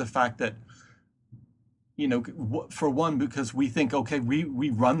 Plus the fact that, for one, because we think, okay, we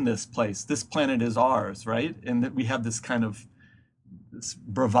run this place, this planet is ours, right? And that we have this kind of this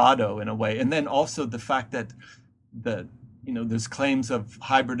bravado in a way. And then also the fact that there's claims of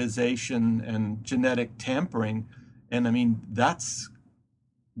hybridization and genetic tampering, and I mean that's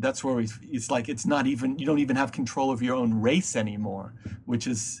where it's like it's not even, you don't even have control of your own race anymore, which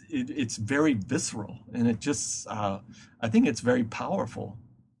is it's very visceral, and it just I think it's very powerful.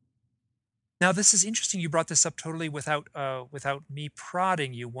 Now, this is interesting. You brought this up totally without me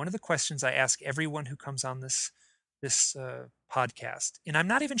prodding you. One of the questions I ask everyone who comes on this podcast, and I'm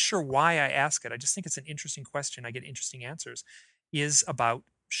not even sure why I ask it. I just think it's an interesting question. I get interesting answers. Is about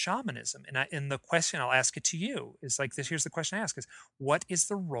shamanism, and the question I'll ask it to you is like this. Here's the question I ask: is what is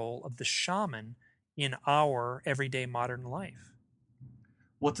the role of the shaman in our everyday modern life?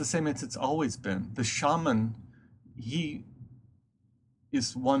 Well, it's the same as it's always been. The shaman, he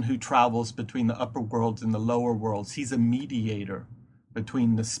is one who travels between the upper worlds and the lower worlds. He's a mediator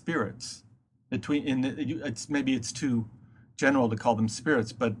between the spirits. It's maybe it's too general to call them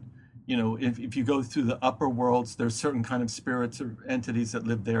spirits, but if you go through the upper worlds, there's certain kind of spirits or entities that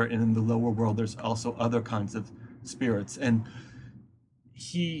live there, and in the lower world, there's also other kinds of spirits. And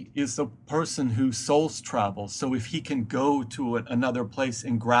he is the person who souls travel. So if he can go to another place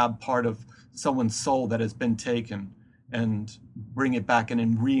and grab part of someone's soul that has been taken and bring it back and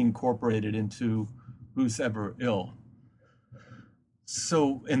then reincorporate it into who's ever ill.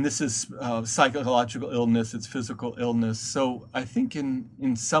 So, and this is psychological illness, it's physical illness. So I think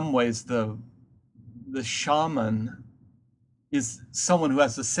in some ways the shaman is someone who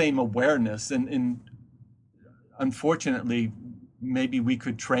has the same awareness, and unfortunately maybe we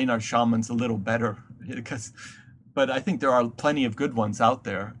could train our shamans a little better, because but I think there are plenty of good ones out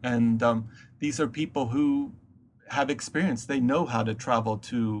there, and these are people who have experience. They know how to travel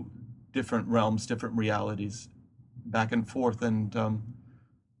to different realms, different realities, back and forth. And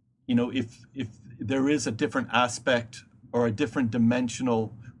if there is a different aspect or a different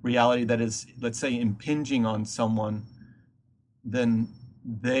dimensional reality that is, let's say, impinging on someone, then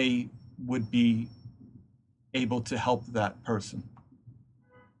they would be able to help that person.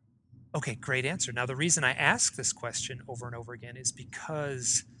 Okay, great answer. Now, the reason I ask this question over and over again is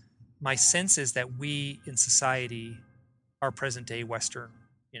because my sense is that we in society, our present day Western,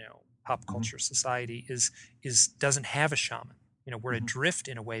 pop Hmm. culture society is doesn't have a shaman. We're Hmm. adrift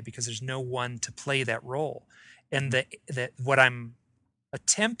in a way because there's no one to play that role. And Hmm. that what I'm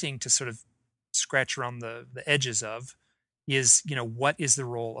attempting to sort of scratch around the edges of is, what is the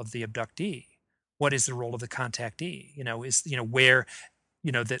role of the abductee? What is the role of the contactee? Is, where,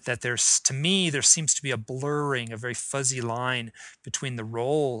 that there's, to me, there seems to be a blurring, a very fuzzy line between the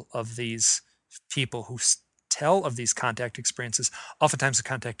role of these people who tell of these contact experiences. Oftentimes the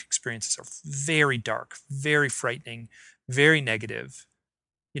contact experiences are very dark, very frightening, very negative.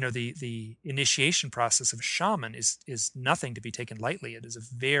 The initiation process of a shaman is nothing to be taken lightly. It is a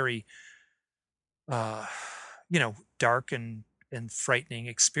very uh, dark and frightening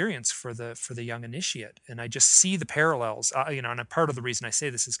experience for the young initiate. And I just see the parallels. And a part of the reason I say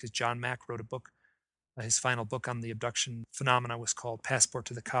this is because John Mack wrote a book. His final book on the abduction phenomena was called Passport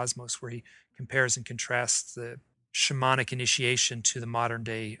to the Cosmos, where he compares and contrasts the shamanic initiation to the modern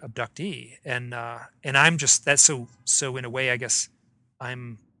day abductee. And I'm just, that's so in a way, I guess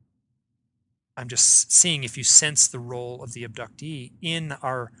I'm I'm just seeing if you sense the role of the abductee in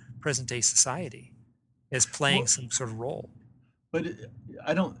our present day society as playing Well, some sort of role. but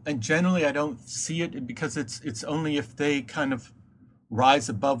I don't, and generally I don't see it because it's only if they kind of rise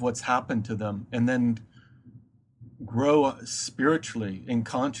above what's happened to them and then grow spiritually and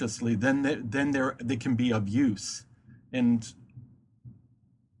consciously, then they can be of use. And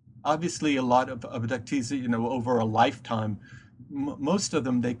obviously, a lot of abductees, over a lifetime, most of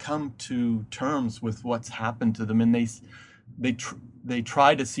them they come to terms with what's happened to them, and they tr- they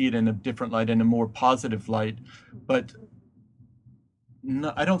try to see it in a different light, in a more positive light, but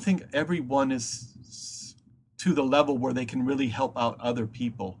no, I don't think everyone is to the level where they can really help out other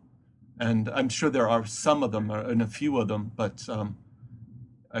people. And I'm sure there are some of them and a few of them, but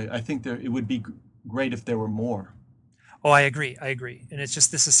I think it would be great if there were more. Oh, I agree. I agree. And it's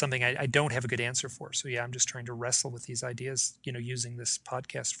just, this is something I don't have a good answer for. So yeah, I'm just trying to wrestle with these ideas, using this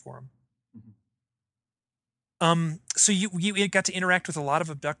podcast forum. Mhm. So you got to interact with a lot of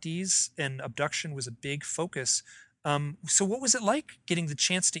abductees, and abduction was a big focus. So what was it like getting the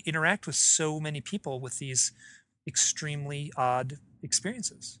chance to interact with so many people with these extremely odd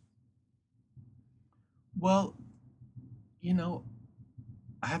experiences? Well, you know,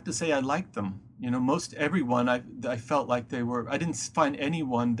 I have to say I liked them. Most everyone I felt like they were. I didn't find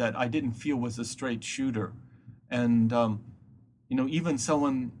anyone that I didn't feel was a straight shooter, and even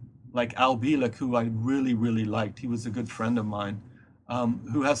someone like Al Bielek, who I really really liked. He was a good friend of mine,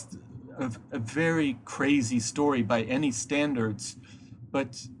 who has a very crazy story by any standards,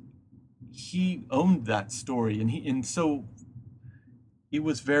 but he owned that story, and so it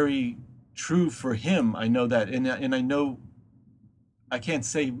was very true for him. I know that, and I know I can't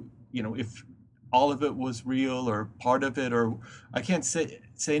say, if all of it was real or part of it, or I can't say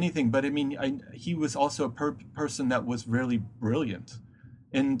anything. But I mean, he was also a person that was really brilliant,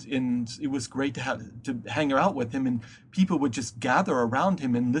 and it was great to hang out with him, and people would just gather around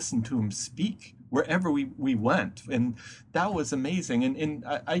him and listen to him speak wherever we went, and that was amazing. And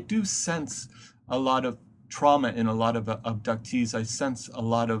I do sense a lot of trauma in a lot of abductees. I sense a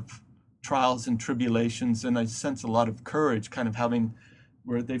lot of trials and tribulations, and I sense a lot of courage, kind of having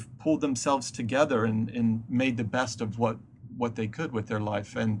where they've pulled themselves together and made the best of what they could with their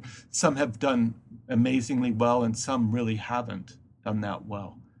life. And some have done amazingly well, and some really haven't done that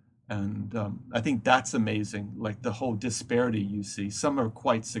well. And I think that's amazing, like the whole disparity you see. Some are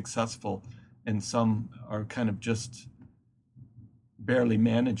quite successful, and some are kind of just barely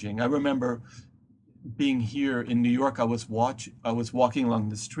managing. I remember being here in New York, I was walking along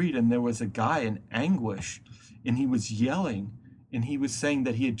the street, and there was a guy in anguish, and he was yelling, and he was saying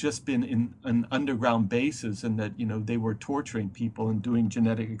that he had just been in an underground bases, and that they were torturing people and doing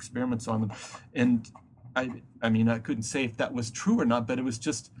genetic experiments on them. And I mean, I couldn't say if that was true or not, but it was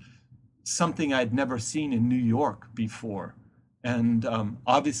just something I'd never seen in New York before. And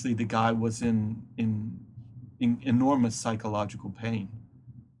obviously the guy was in enormous psychological pain.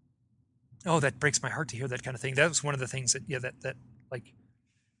 Oh, that breaks my heart to hear that kind of thing. That was one of the things that, yeah, that like,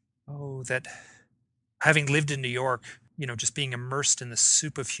 oh, that having lived in New York, just being immersed in the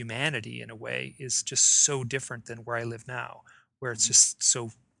soup of humanity in a way is just so different than where I live now, where it's just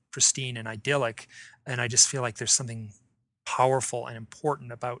so pristine and idyllic. And I just feel like there's something powerful and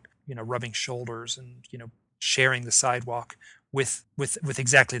important about, rubbing shoulders and, sharing the sidewalk with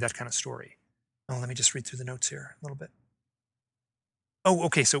exactly that kind of story. Oh, let me just read through the notes here a little bit. Oh,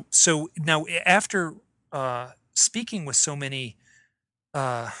 okay. So now after speaking with so many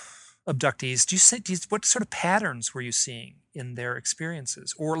uh, abductees, what sort of patterns were you seeing in their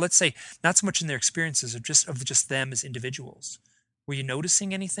experiences, or let's say not so much in their experiences, of just them as individuals? Were you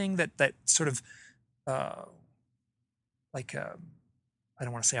noticing anything that sort of uh, like I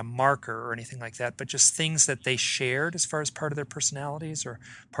don't want to say a marker or anything like that, but just things that they shared as far as part of their personalities or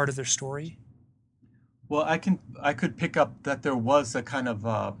part of their story? Well, I could pick up that there was a kind of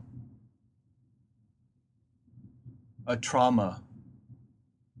a trauma,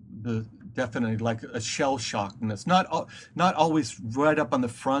 the definitely like a shell shockness. Not always right up on the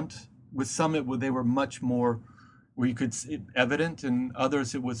front. With some, they were much more where you could see it evident, and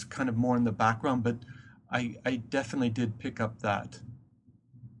others it was kind of more in the background. But I definitely did pick up that.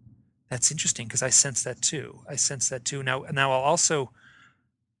 That's interesting because I sense that too. I sense that too. Now I'll also,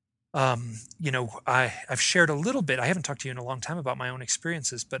 I've shared a little bit. I haven't talked to you in a long time about my own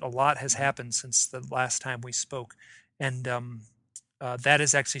experiences, but a lot has happened since the last time we spoke, and that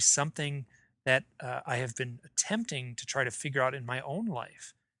is actually something that I have been attempting to try to figure out in my own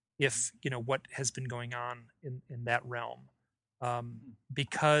life, if what has been going on in that realm,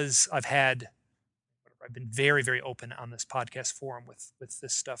 because I've been very, very open on this podcast forum with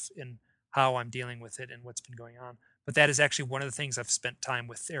this stuff in how I'm dealing with it and what's been going on. But that is actually one of the things I've spent time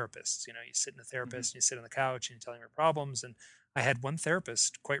with therapists. You sit in a Mhm. therapist and you sit on the couch and you tell them your problems. And I had one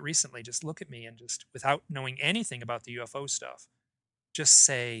therapist quite recently just look at me and just without knowing anything about the UFO stuff, just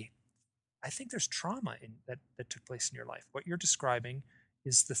say, I think there's trauma that took place in your life. What you're describing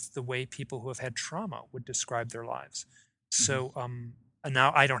is the way people who have had trauma would describe their lives. Mhm. So, and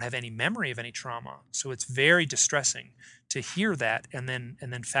now I don't have any memory of any trauma, so it's very distressing to hear that, and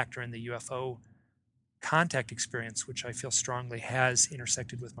then factor in the UFO contact experience, which I feel strongly has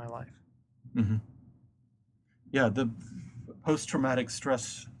intersected with my life. Mhm. Yeah, the post-traumatic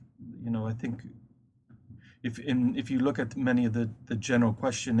stress. I think if you look at many of the general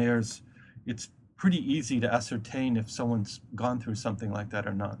questionnaires, it's pretty easy to ascertain if someone's gone through something like that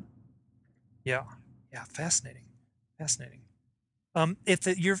or not. Yeah, yeah, fascinating, fascinating. If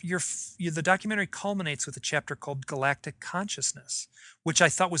the, the documentary culminates with a chapter called Galactic Consciousness, which I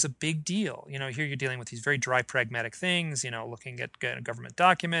thought was a big deal. Here you're dealing with these very dry, pragmatic things. Looking at government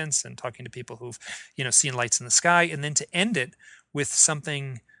documents and talking to people who've, seen lights in the sky, and then to end it with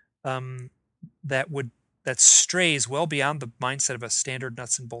something um, that would that strays well beyond the mindset of a standard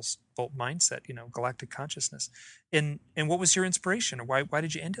nuts and bolt mindset. Galactic consciousness. And what was your inspiration, or why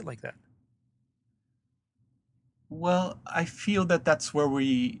did you end it like that? Well, I feel that that's where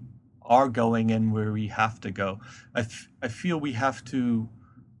we are going and where we have to go. I feel we have to,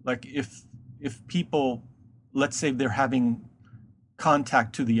 like, if people, let's say they're having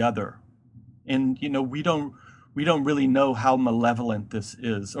contact to the other, and we don't really know how malevolent this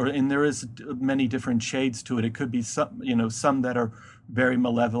is, and there is many different shades to it. It could be some that are very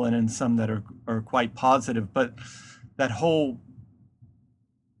malevolent and some that are quite positive, but that whole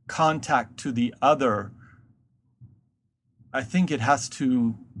contact to the other, I think it has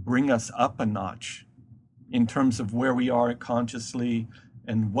to bring us up a notch in terms of where we are consciously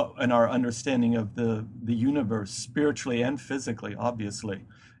and our understanding of the universe spiritually and physically, obviously.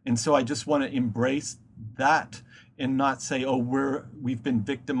 And so I just want to embrace that and not say, oh, we've been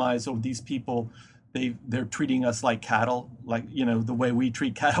victimized, oh, these people, they're treating us like cattle, like the way we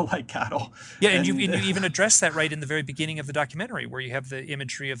treat cattle like cattle. Yeah, and you And and you even address that right in the very beginning of the documentary, where you have the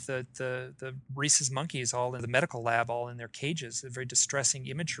imagery of the rhesus monkeys all in the medical lab, all in their cages, a very distressing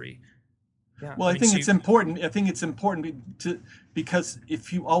imagery. Yeah, well, I I mean, think so it's important. I think it's important to because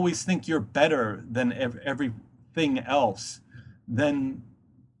if you always think you're better than everything else, then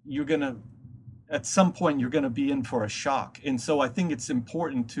you're gonna at some point you're gonna be in for a shock. And so I think it's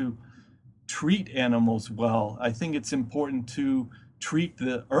important to treat animals well. I think it's important to treat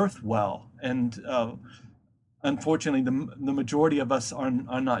the earth well. And unfortunately, the majority of us are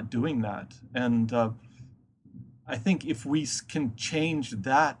not doing that. And I think if we can change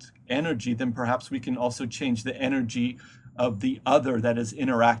that energy, then perhaps we can also change the energy of the other that is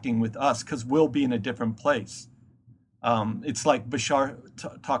interacting with us, because we'll be in a different place. It's like Bashar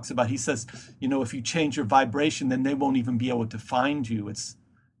talks about. He says, if you change your vibration, then they won't even be able to find you. It's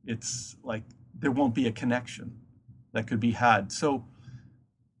like there won't be a connection that could be had. So,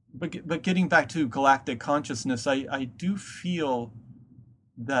 but getting back to galactic consciousness, I do feel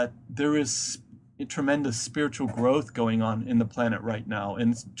that there is tremendous spiritual growth going on in the planet right now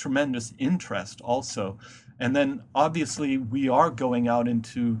and tremendous interest also. And then obviously we are going out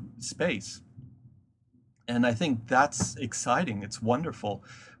into space. And I think that's exciting. It's wonderful.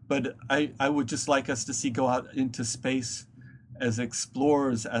 But I would just like us to see go out into space as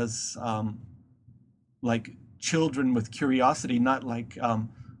explorers, as like children with curiosity, not like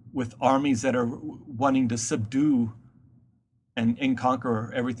with armies that are wanting to subdue and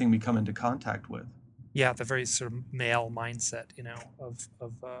conquer everything we come into contact with. yeah, the very sort of male mindset,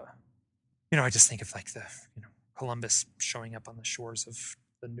 I just think of like the Columbus showing up on the shores of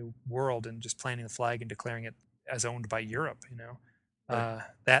the New World and just planting the flag and declaring it as owned by Europe. Right.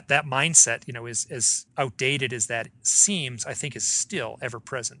 That mindset, is as outdated as that seems, I think is still ever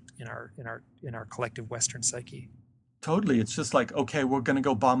present in our collective Western psyche. Totally. It's just like, okay, we're going to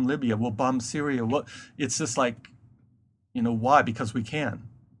go bomb Libya. We'll bomb Syria. What? It's just like, why? Because we can.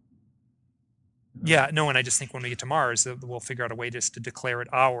 Yeah, no, and I just think when we get to Mars, we'll figure out a way just to declare it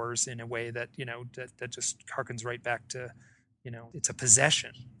ours in a way that that just harkens right back to, it's a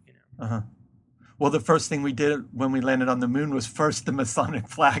possession. Uh-huh. Well, the first thing we did when we landed on the moon was first the Masonic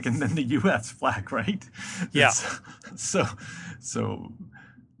flag and then the U.S. flag, right? Yeah. It's, so, so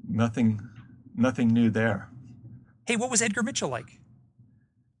nothing, nothing new there. Hey, what was Edgar Mitchell like?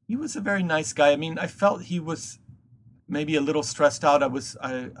 He was a very nice guy. I mean, I felt he was maybe a little stressed out.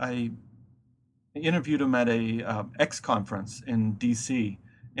 I interviewed him at a X conference in D.C.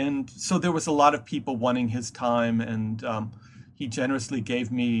 And so there was a lot of people wanting his time, and he generously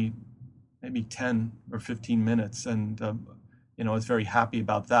gave me maybe 10 or 15 minutes, and I was very happy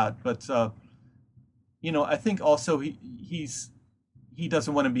about that. But I think also he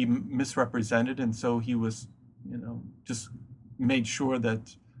doesn't want to be misrepresented, and so he was, just made sure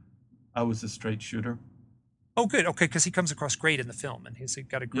that I was a straight shooter. Oh, good. Okay, because he comes across great in the film, and he's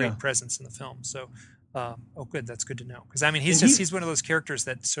got a Yeah, great presence in the film. So, oh, good. That's good to know. Because I mean, and he, he's one of those characters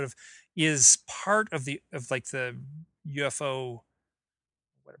that sort of is part of like the UFO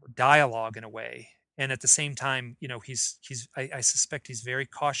whatever dialogue in a way, and at the same time, I suspect he's very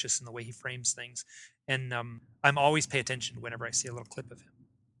cautious in the way he frames things, and I'm always pay attention whenever I see a little clip of him.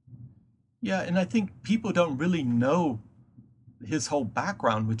 yeah, and I think people don't really know his whole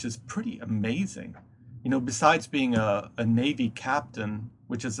background, which is pretty amazing. Besides being a Navy captain,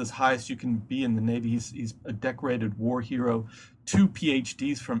 which is as high as you can be in the Navy, he's a decorated war hero, two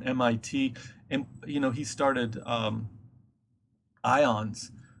PhDs from MIT, and he started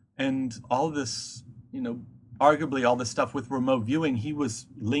IONS, and all this, arguably all this stuff with remote viewing. He was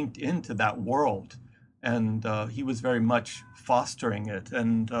linked into that world, and he was very much fostering it,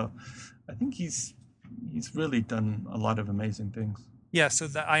 and I think he's really done a lot of amazing things. Yeah, so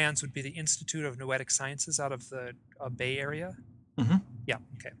the IONS would be the Institute of Noetic Sciences out of the Bay Area. Hmm. Yeah,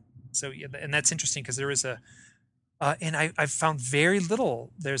 okay. So yeah, and that's interesting because there is a and I've found very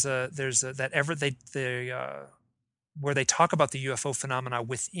little. There's a that ever they where they talk about the UFO phenomena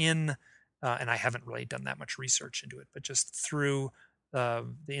within, and I haven't really done that much research into it, but just through the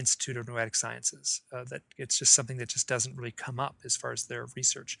Institute of Noetic Sciences, that it's just something that just doesn't really come up as far as their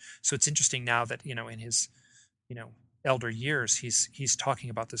research. So it's interesting now that in his you know elder years he's talking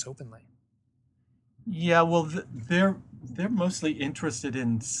about this openly. Yeah, well, they're mostly interested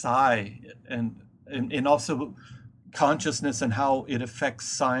in psi and also consciousness and how it affects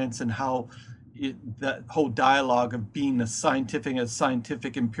science and how that whole dialogue of being a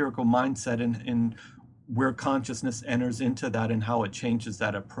scientific empirical mindset and where consciousness enters into that and how it changes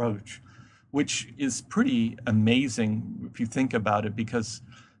that approach, which is pretty amazing if you think about it, because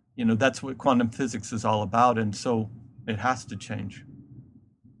that's what quantum physics is all about, and so it has to change.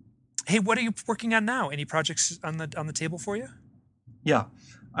 Hey, what are you working on now? Any projects on the table for you? Yeah,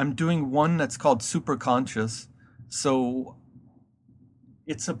 I'm doing one that's called Super Conscious. So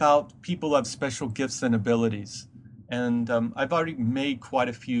it's about people who have special gifts and abilities. And I've already made quite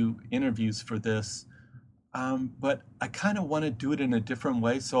a few interviews for this, but I kind of want to do it in a different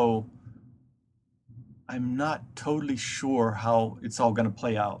way. So I'm not totally sure how it's all going to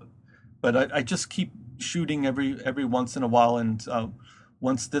play out. But I just keep shooting every once in a while, and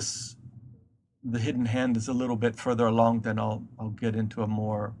once the hidden hand is a little bit further along, then I'll get into a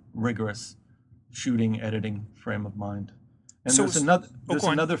more rigorous shooting editing frame of mind. And So, oh, go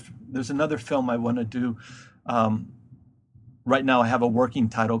on. there's another film I want to do. Um, right now, I have a working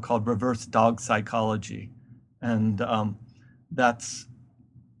title called Reverse Dog Psychology, and that's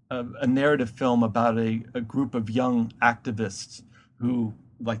a narrative film about a group of young activists who,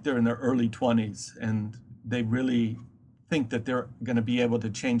 like, they're in their early 20s, and they really think that they're going to be able to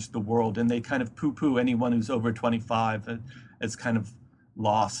change the world, and they kind of poo-poo anyone who's over 25 as kind of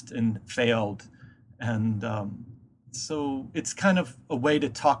lost and failed. And so it's kind of a way to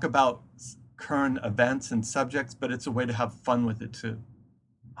talk about current events and subjects, but it's a way to have fun with it too.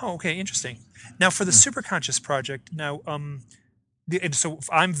 Oh, okay, interesting. Now for the Yeah. superconscious project, now and so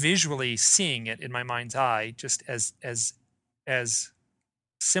I'm visually seeing it in my mind's eye, just as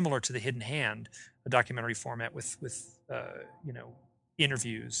similar to the Hidden Hand, a documentary format with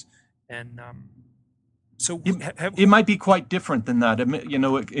interviews, and so It, it who. might be quite different than that.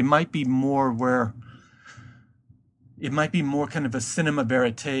 It might be more where it might be more kind of a cinema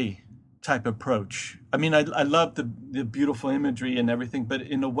verite type approach. I mean, I love the beautiful imagery and everything, but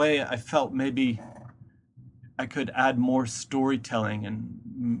in a way, I felt maybe I could add more storytelling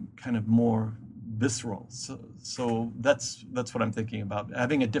and kind of more visceral. So that's what I'm thinking about,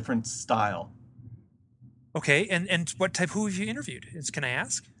 having a different style. Okay, and what type? Who have you interviewed? Can I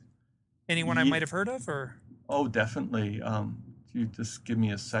ask? Anyone I might Yeah, have heard of, or oh, definitely. If you just give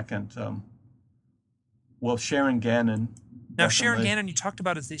me a second. Well, Sharon Gannon, now Sharon definitely. Gannon, you talked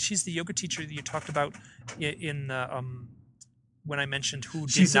about she's the yoga teacher that you talked about in when I mentioned who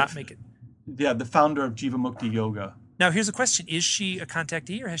did She's a, not make it. yeah, the founder of Jivamukti Yoga. Now here's a question: is she a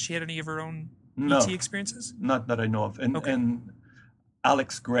contactee, or has she had any of her own ET No, experiences? not that I know of. And Okay.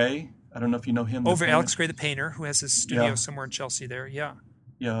 Alex Gray, I don't know if you know him, the Over painter. Alex Gray, the painter, who has his studio Yeah, somewhere in Chelsea. There, yeah.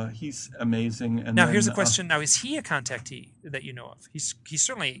 yeah, he's amazing. And Now here's then a question. Now is he a contactee that you know of? He's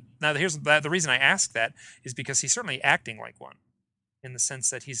certainly now. Here's the reason I ask that is because he's certainly acting like one, in the sense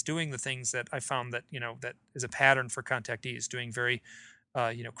that he's doing the things that I found that that is a pattern for contactees, doing very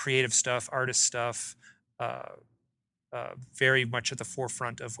creative stuff, artist stuff, uh, very much at the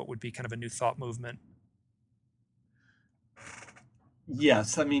forefront of what would be kind of a new thought movement.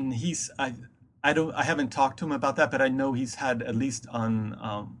 yes, I mean I haven't talked to him about that, but I know he's had, at least on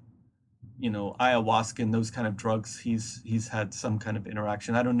ayahuasca and those kind of drugs, he's had some kind of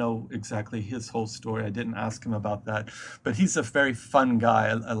interaction. I don't know exactly his whole story. I didn't ask him about that, but he's a very fun guy.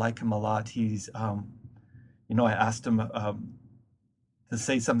 I like him a lot. He's I asked him to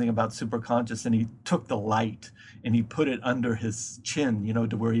say something about superconscious, and he took the light and he put it under his chin,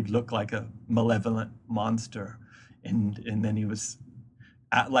 to where he'd look like a malevolent monster, and then he was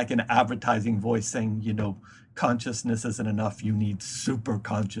like an advertising voice saying, consciousness isn't enough. You need super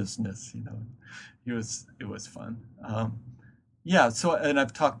consciousness. It was fun. Yeah. So, and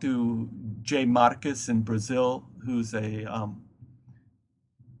I've talked to Jay Marcus in Brazil, who's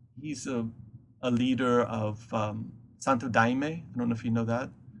he's a leader of Santo Daime. I don't know if you know that.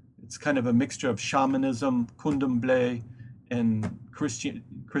 It's kind of a mixture of shamanism, Candomblé, and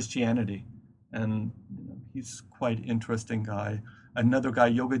Christianity, and he's quite interesting guy. Another guy,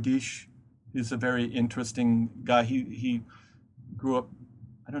 Yogadish, he's a very interesting guy. He grew up.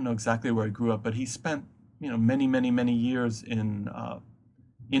 I don't know exactly where he grew up, but he spent many many years in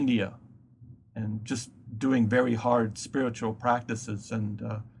India, and just doing very hard spiritual practices. And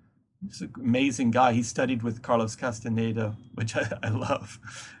he's an amazing guy. He studied with Carlos Castaneda, which I love,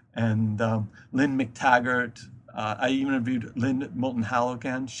 and Lynn McTaggart. I even interviewed Lynn Moulton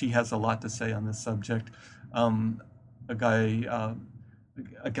Halligan. She has a lot to say on this subject. Um, a guy, uh,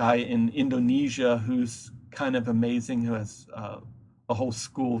 a guy in Indonesia who's kind of amazing, who has a whole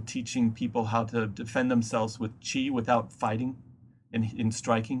school teaching people how to defend themselves with chi without fighting and in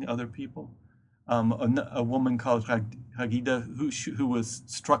striking other people. A woman called Hagida who was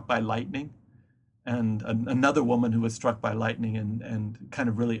struck by lightning, and another woman who was struck by lightning, and kind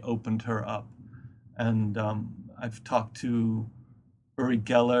of really opened her up. And I've talked to Uri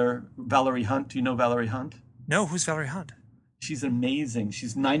Geller, Valerie Hunt. Do you know Valerie Hunt? No, who's Valerie Hunt? She's amazing.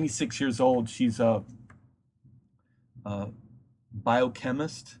 She's 96 years old. She's a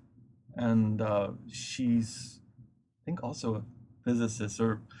biochemist, and she's, I think, also a physicist,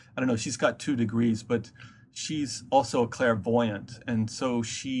 or I don't know. She's got 2 degrees, but she's also a clairvoyant, and so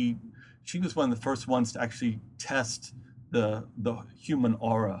she was one of the first ones to actually test the human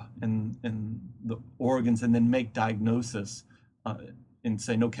aura and the organs, and then make diagnosis, uh, and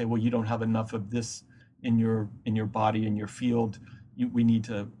saying, okay, well, you don't have enough of this in your body, in your field. We need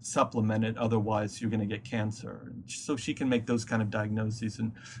to supplement it, otherwise you're going to get cancer. And so she can make those kind of diagnoses,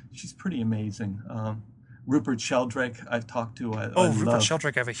 and she's pretty amazing. Rupert Sheldrake, I've talked to. I Oh, Rupert love.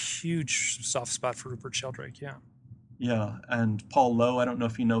 Sheldrake. I have a huge soft spot for Rupert Sheldrake. Yeah. Yeah, and Paul Lowe. I don't know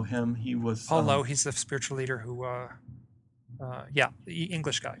if you know him. He was. Paul Lowe, he's the spiritual leader who, yeah, the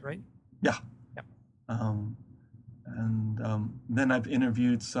English guy, right? Yeah, Yeah. um, and then I've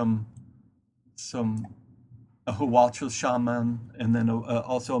interviewed some a Huacho shaman, and then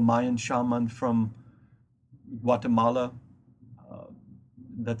also a Mayan shaman from Guatemala. Uh,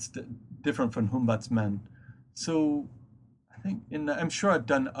 that's different from Humbatzman. So I think, I'm sure I've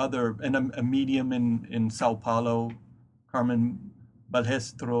done other, and a medium in Sao Paulo, Carmen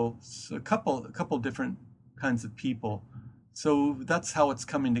Balestro, a couple different kinds of people. So that's how it's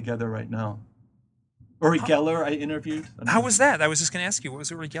coming together right now. Uri How, Geller, I interviewed. I don't how know if was you. that? I was just going to ask you, what was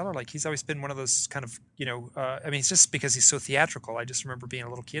Uri Geller like? He's always been one of those kind of, I mean, it's just because he's so theatrical. I just remember being a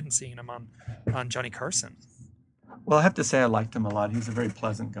little kid and seeing him on Johnny Carson. Well, I have to say I liked him a lot. He's a very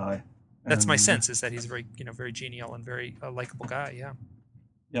pleasant guy, That's my and sense, is that he's a very, very genial and very likable guy. Yeah.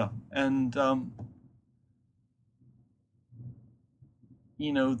 yeah, and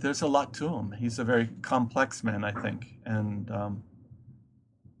there's a lot to him. He's a very complex man, I think, and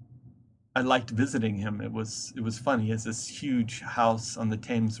I liked visiting him. It was fun. He has this huge house on the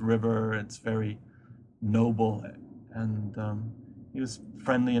Thames River. It's very noble, and he was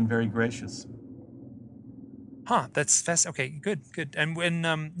friendly and very gracious. Huh, that's fast. Okay, good, good. And when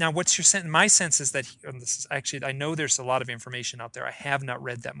now, what's your sense? My sense is that and this is actually, I know there's a lot of information out there. I have not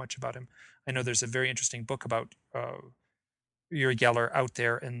read that much about him. I know there's a very interesting book about Uri Geller out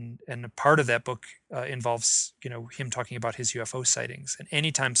there, and a part of that book involves him talking about his UFO sightings. And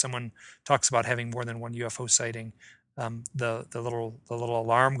anytime someone talks about having more than one UFO sighting, the little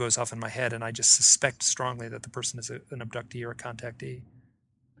alarm goes off in my head, and I just suspect strongly that the person is an abductee or a contactee.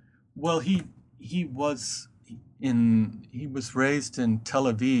 Well, he was raised in Tel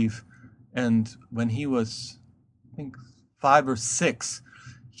Aviv, and when he was, I think, 5 or 6,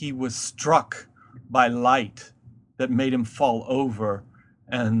 he was struck by light that made him fall over,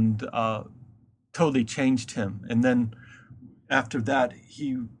 and totally changed him. And then after that,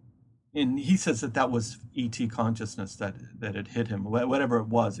 he says that that was ET consciousness that had hit him, whatever it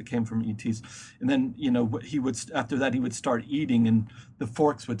was. It came from ETs, and then he would, after that, he would start eating, and the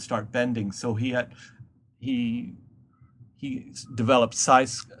forks would start bending. So he he developed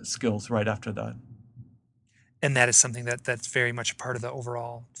size skills right after that. And that is something that's very much a part of the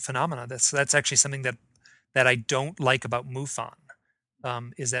overall phenomena. That's actually something that I don't like about MUFON.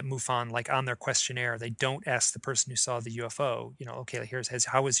 Is that MUFON, like on their questionnaire, they don't ask the person who saw the UFO, okay,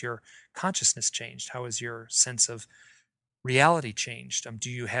 how has your consciousness changed? How has your sense of reality changed? Do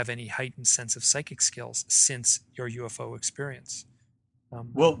you have any heightened sense of psychic skills since your UFO experience?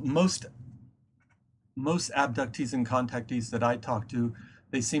 Um, Well, most abductees and contactees that I talk to,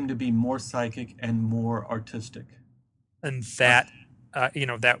 they seem to be more psychic and more artistic. and Uh,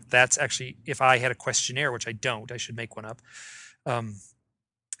 that's actually, if I had a questionnaire, which I don't, I should make one up. Um,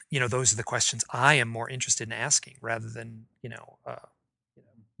 those are the questions I am more interested in asking rather than,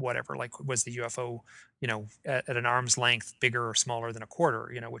 whatever, like, was the UFO, at an arm's length, bigger or smaller than a quarter,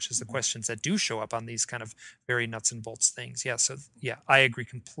 which is the questions that do show up on these kind of very nuts and bolts things. Yeah. So yeah, I agree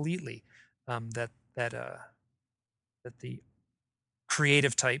completely, that the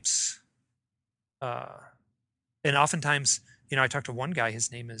creative types, uh, and oftentimes, I talked to one guy, his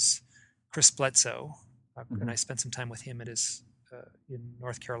name is Chris Bledsoe, and mhm, I spent some time with him in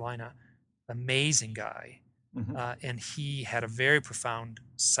North Carolina. Amazing guy. mhm, And he had a very profound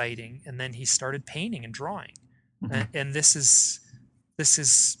sighting, and then he started painting and drawing. mhm, And this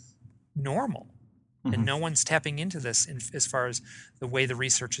is normal, and mhm. no one's tapping into this as far as the way the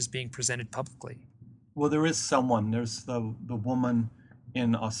research is being presented publicly. Well, there is someone. There's the woman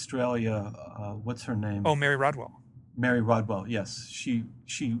in Australia. What's her name? Oh, Mary Rodwell. Mary Rodwell. Yes, she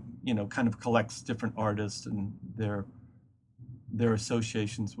kind of collects different artists and their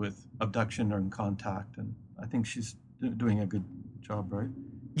associations with abduction or in contact, and I think she's doing a good job, right?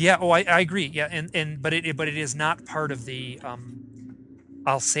 Yeah. Oh, I agree. Yeah. And but it is not part of the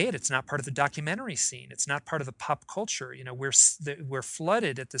I'll say it. It's not part of the documentary scene. It's not part of the pop culture. We're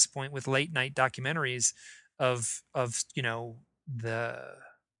flooded at this point with late night documentaries of the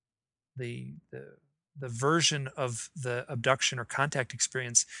the the version of the abduction or contact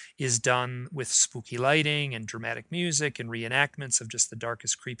experience is done with spooky lighting and dramatic music and reenactments of just the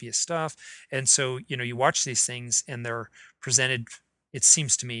darkest, creepiest stuff. And so, you watch these things and they're presented, it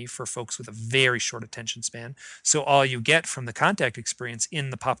seems to me, for folks with a very short attention span. So all you get from the contact experience in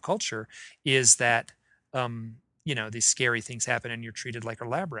the pop culture is that, these scary things happen and you're treated like a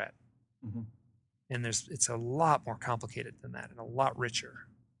lab rat. Mhm. And it's a lot more complicated than that and a lot richer.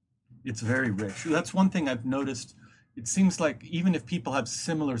 It's very rich. That's one thing I've noticed. It seems like even if people have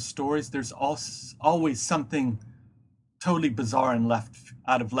similar stories, there's also always something totally bizarre and left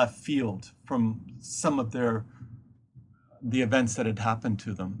out of left field from some of the events that had happened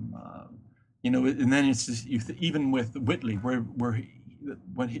to them. And then it's just even with Whitley,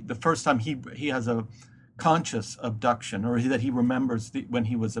 the first time he has a conscious abduction, or that he remembers when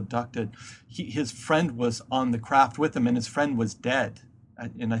he was abducted, his friend was on the craft with him, and his friend was dead,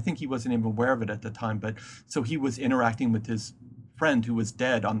 and I think he wasn't even aware of it at the time. But so he was interacting with his friend who was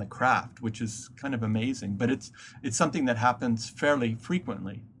dead on the craft, which is kind of amazing. But it's something that happens fairly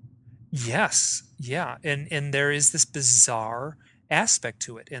frequently. Yes, yeah, and there is this bizarre aspect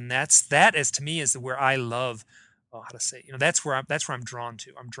to it, and that, as to me, is where I love. Oh, how to say? That's where I'm drawn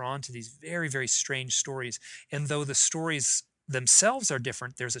to. I'm drawn to these very very strange stories, and though the stories themselves are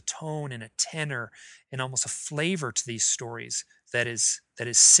different, there's a tone and a tenor and almost a flavor to these stories that is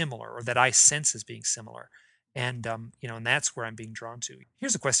similar, or that I sense as being similar, and that's where I'm being drawn to.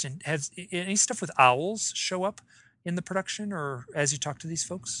 Here's a question: Has any stuff with owls show up in the production, or as you talk to these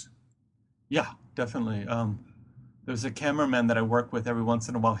folks? Yeah, definitely. there's a cameraman that I work with every once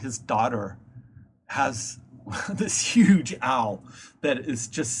in a while. His daughter has this huge owl that is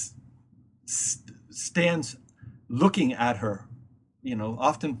just stands looking at her,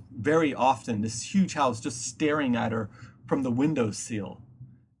 often, very often, this huge owl is just staring at her from the windowsill.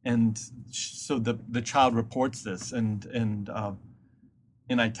 And so the child reports this, and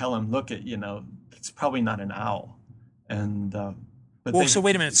I tell him, look, it's probably not an owl. And but Well, they so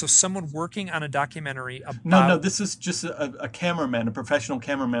wait a minute. So someone working on a documentary no, about this is just a cameraman, a professional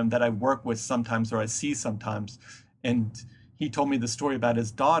cameraman that I work with sometimes or I see sometimes. And he told me the story about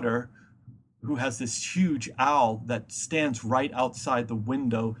his daughter who has this huge owl that stands right outside the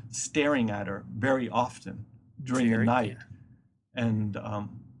window staring at her very often during the very, night. yeah, And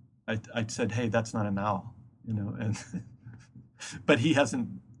I said, hey, that's not an owl, and but he hasn't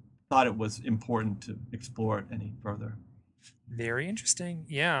thought it was important to explore it any further. very interesting.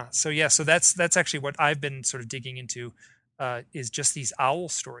 Yeah. So yeah, so that's actually what I've been sort of digging into, is just these owl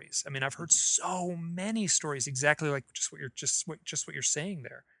stories. I mean, I've heard so many stories exactly like just what you're saying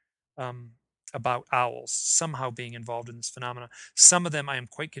there, um, about owls somehow being involved in this phenomena. Some of them I am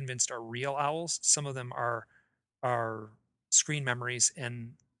quite convinced are real owls. Some of them are screen memories,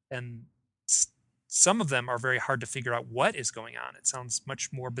 and s- some of them are very hard to figure out what is going on. It sounds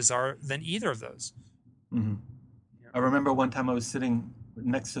much more bizarre than either of those. Hmm. Yeah. I remember one time I was sitting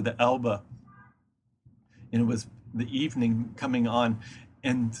next to the Elba, and it was the evening coming on,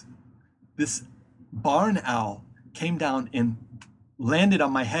 and this barn owl came down and landed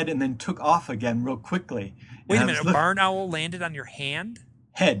on my head and then took off again real quickly. And Wait a I minute, was a barn owl landed on your hand?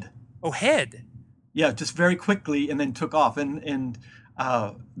 head, Oh, head. yeah, just very quickly, and then took off. And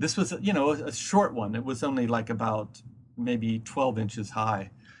this was, a short one. It was only like about maybe 12 inches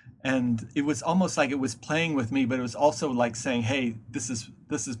high, and it was almost like it was playing with me, but it was also like saying, "Hey, this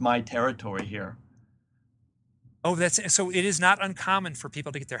is my territory here." Oh, that's so it is not uncommon for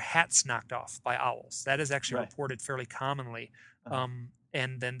people to get their hats knocked off by owls. That is actually Right. reported fairly commonly. Uh-huh.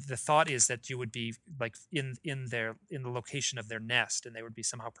 And then the thought is that you would be like in the location of their nest, and they would be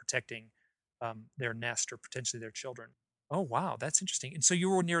somehow protecting, their nest or potentially their children. Oh wow, that's interesting. And so you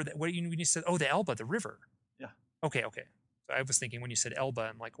were near that. What you when you said, oh, the Elba, the river. Yeah. Okay, okay. So I was thinking when you said Elba,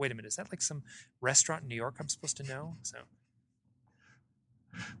 I'm like, wait a minute, is that like some restaurant in New York I'm supposed to know? So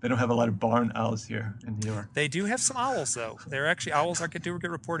They don't have a lot of barn owls here in New York. they do have some owls, though. They're actually owls are do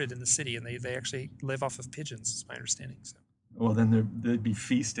get reported in the city, and they actually live off of pigeons, is my understanding. So Well, then they'd be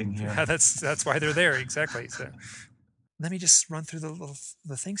feasting here. yeah, that's why they're there exactly. So let me just run through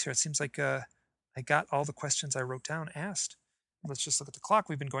the things here. It seems like I got all the questions I wrote down asked. Let's just look at the clock.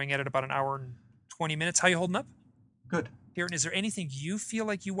 We've been going at it about an hour and 20 minutes. How you holding up? Good. Kieran, is there anything you feel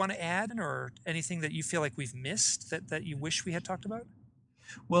like you want to add, or anything that you feel like we've missed that you wish we had talked about?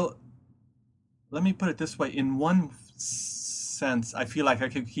 Well, let me put it this way. In one sense, I feel like I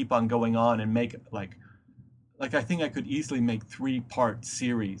could keep on going on and make like I think I could easily make three-part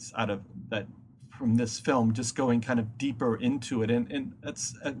series out of that from this film, just going kind of deeper into it. And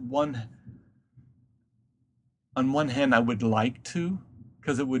that's on one hand, I would like to,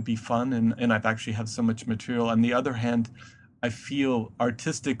 because it would be fun, and I've actually have so much material. On the other hand, I feel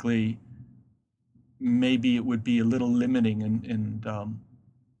artistically maybe it would be a little limiting, and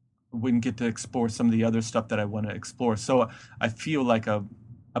wouldn't get to explore some of the other stuff that I want to explore. So I feel like a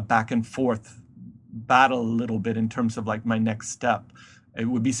back and forth battle a little bit in terms of like my next step. It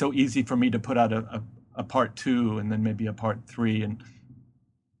would be so easy for me to put out a part two and then maybe a part three and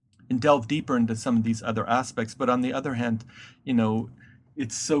delve deeper into some of these other aspects. But on the other hand, you know,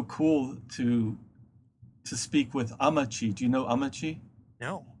 it's so cool to speak with Amachi. Do you know Amachi?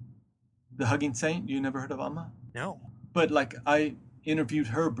 No, The Hugging Saint? You never heard of Amma? no. But like I interviewed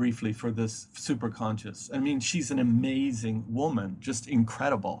her briefly for this Super Conscious. I mean, she's an amazing woman, just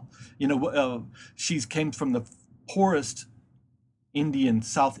incredible. She's came from the poorest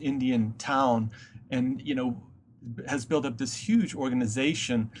South Indian town, and has built up this huge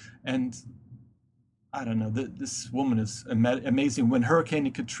organization. And I don't know, this woman is amazing. When Hurricane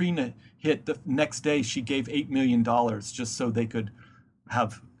Katrina hit, the next day she gave $8 million just so they could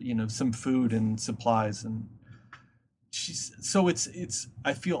have some food and supplies. And it's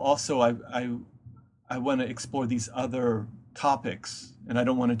I feel also I want to explore these other topics, and I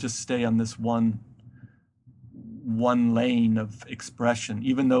don't want to just stay on this one lane of expression,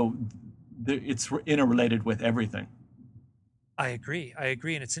 even though it's interrelated with everything. I agree. I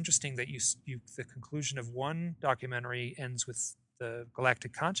agree, and it's interesting that the conclusion of one documentary ends with the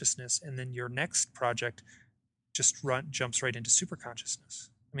galactic consciousness, and then your next project just jumps right into super consciousness.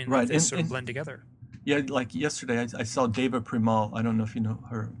 I mean, like Right, they and sort of blend together. yeah, like yesterday I saw Deva Primal. I don't know if you know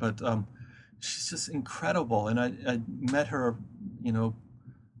her, but she's just incredible. And I met her, you know,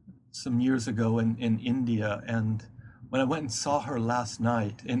 some years ago in India. And when I went and saw her last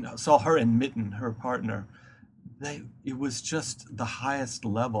night and saw her and Mitten, her partner, it was just the highest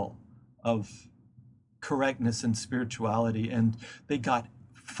level of correctness and spirituality. And they got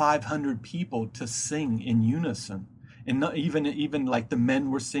 500 people to sing in unison. And not even like the men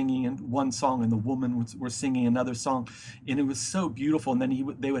were singing in one song and the were singing another song, and it was so beautiful. And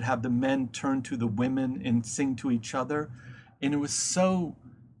then they would have the men turn to the women and sing to each other, and it was so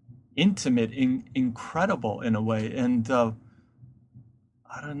intimate, incredible in a way. And I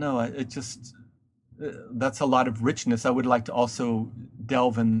don't know, it just that's a lot of richness. I would like to also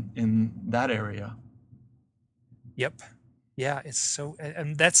delve in that area. Yep. Yeah, it's so,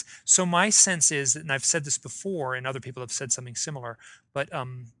 and that's so my sense is, and I've said this before, and other people have said something similar, but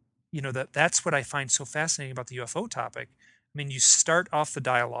that's what I find so fascinating about the UFO topic. I mean, you start off the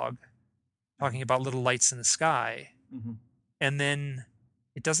dialogue talking about little lights in the sky, Hmm. and then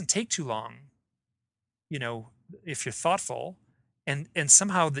it doesn't take too long, you know, if you're thoughtful, and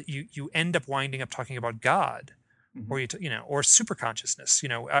somehow that you end up winding up talking about God, Hmm. or or super consciousness.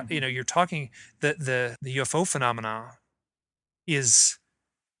 Hmm. You're talking the UFO phenomena is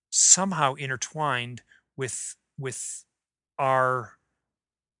somehow intertwined with our,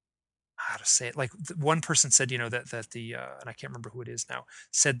 how to say it, like one person said, that the and I can't remember who it is now,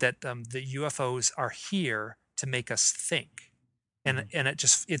 said that the UFOs are here to make us think. and Hmm. and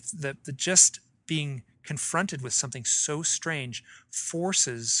it's the just being confronted with something so strange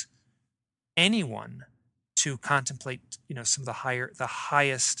forces anyone to contemplate, some of the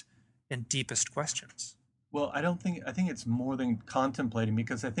highest and deepest questions. Well, I think it's more than contemplating,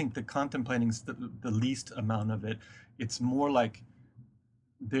 because I think the contemplating is the least amount of it. It's more like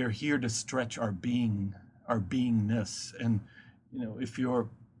they're here to stretch our beingness. And, if you're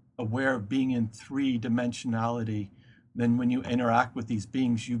aware of being in three dimensionality, then when you interact with these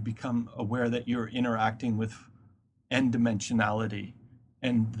beings, you become aware that you're interacting with n dimensionality.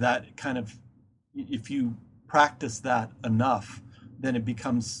 And that kind of, if you practice that enough, then it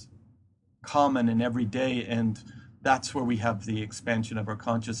becomes common and everyday, and that's where we have the expansion of our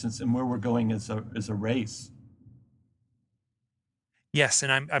consciousness and where we're going as a race. Yes,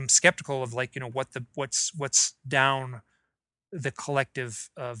 and I'm skeptical of, like, what's down the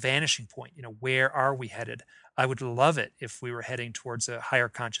collective vanishing point. Where are we headed? I would love it if we were heading towards a higher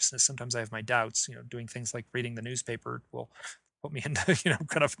consciousness. Sometimes I have my doubts. Doing things like reading the newspaper will put me into,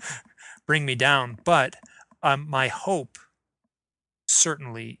 kind of bring me down. But my hope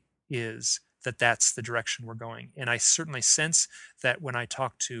certainly is that that's the direction we're going. And I certainly sense that when I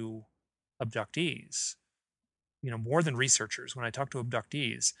talk to abductees, more than researchers, when I talk to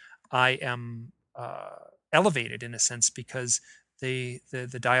abductees, I am elevated in a sense, because the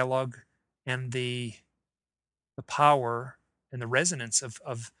dialogue and the power and the resonance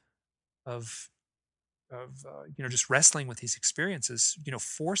of just wrestling with these experiences,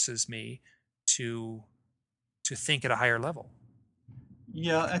 forces me to think at a higher level.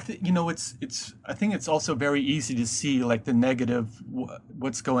 Yeah, I think it's I think it's also very easy to see like the negative,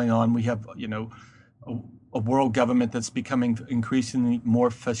 what's going on. We have, a, a world government that's becoming increasingly more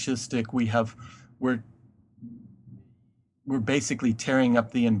fascistic. We're we're basically tearing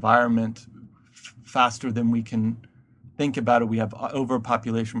up the environment faster than we can think about it. We have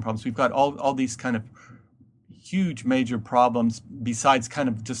overpopulation problems. We've got all these kind of huge major problems, besides kind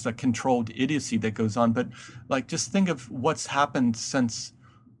of just a controlled idiocy that goes on. But like, just think of what's happened since,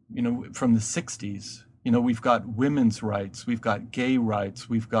 from the 60s. We've got women's rights, we've got gay rights,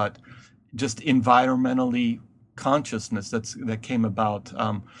 we've got just environmentally consciousness that came about.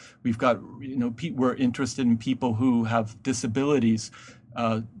 We've got, we're interested in people who have disabilities,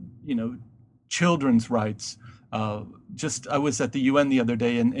 uh, you know, children's rights. Just I was at the UN the other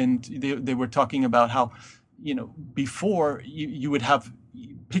day, and they were talking about how, before you would have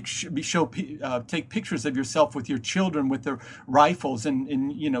take pictures of yourself with your children with their rifles, and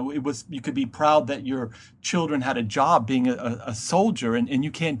it was, you could be proud that your children had a job being a soldier, and you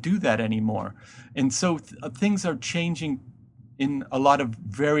can't do that anymore. And so things are changing in a lot of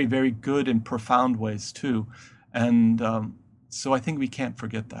very, very good and profound ways too. And so I think we can't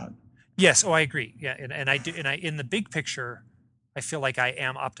forget that. Yes, oh, I agree. Yeah, and I do, and I in the big picture, I feel like I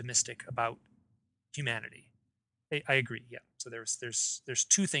am optimistic about humanity. I agree. Yeah. So there's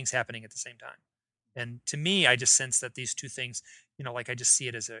two things happening at the same time. And to me, I just sense that these two things, like I just see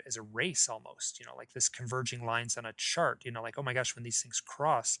it as a race almost, like this converging lines on a chart, like, oh my gosh, when these things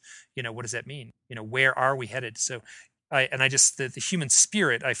cross, what does that mean? Where are we headed? So I just the human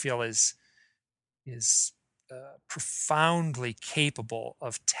spirit, I feel, is profoundly capable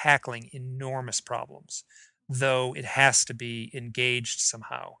of tackling enormous problems, though it has to be engaged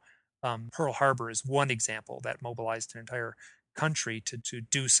somehow. Pearl Harbor is one example that mobilized an entire country to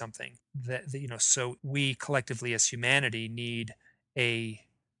do something so we collectively as humanity need a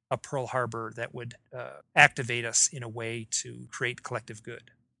Pearl Harbor that would activate us in a way to create collective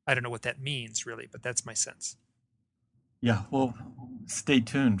good. I don't know what that means really, but that's my sense. Yeah, well, stay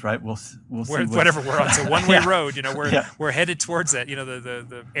tuned, right? We'll see Whatever we're on. It's a one-way yeah. road. We're Yeah. we're headed towards that.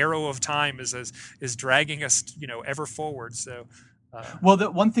 The arrow of time is dragging us ever forward. So. Well,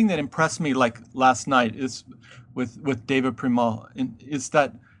 the one thing that impressed me, like last night, is with David Primal, is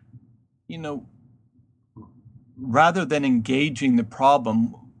that rather than engaging the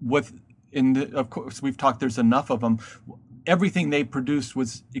problem of course we've talked, there's enough of them. Everything they produced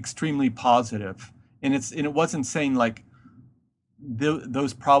was extremely positive, and it wasn't saying like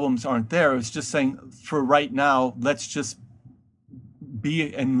those problems aren't there. It was just saying for right now, let's just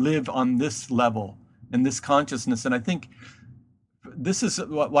be and live on this level and this consciousness. And I think this is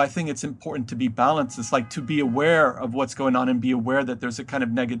why I think it's important to be balanced. It's like to be aware of what's going on and be aware that there's a kind of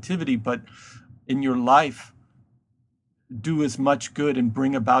negativity, but in your life, do as much good and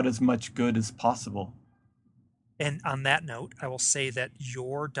bring about as much good as possible. And on that note, I will say that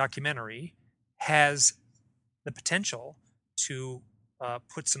your documentary has the potential to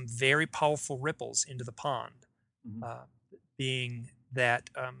put some very powerful ripples into the pond, being that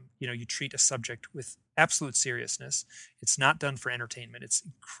you treat a subject with absolute seriousness. It's not done for entertainment. It's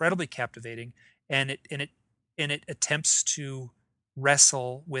incredibly captivating, and it attempts to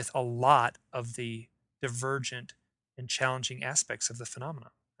wrestle with a lot of the divergent and challenging aspects of the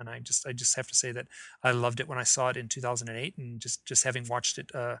phenomena. And I just have to say that I loved it when I saw it in 2008, and just having watched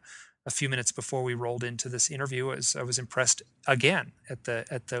it a few minutes before we rolled into this interview, I was impressed again at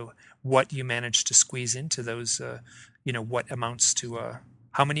the what you managed to squeeze into those what amounts to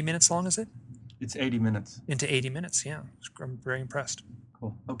how many minutes long is it? It's 80 minutes. Into 80 minutes, yeah. I'm very impressed.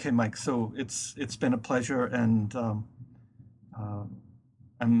 Cool. Okay, Mike. So it's been a pleasure, and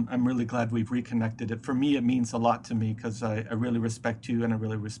I'm really glad we've reconnected. For me, it means a lot to me because I really respect you and I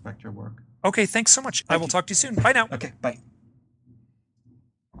really respect your work. Okay, thanks so much. I will talk to you soon. Bye now. Okay, bye.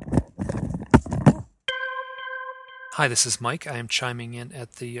 Hi, this is Mike. I am chiming in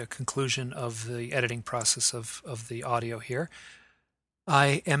at the conclusion of the editing process of the audio here.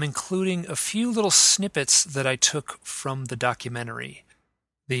 I am including a few little snippets that I took from the documentary.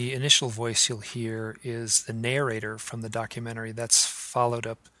 The initial voice you'll hear is the narrator from the documentary. That's followed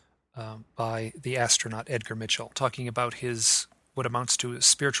up by the astronaut Edgar Mitchell, talking about his what amounts to a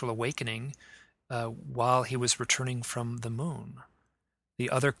spiritual awakening while he was returning from the moon. The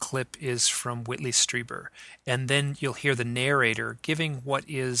other clip is from Whitley Strieber, and then you'll hear the narrator giving what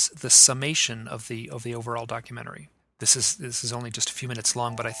is the summation of the overall documentary. This is only just a few minutes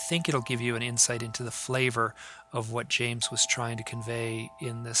long, but I think it'll give you an insight into the flavor of what James was trying to convey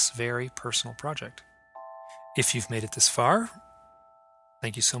in this very personal project. If you've made it this far,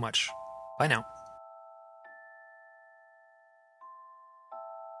 thank you so much. Bye now.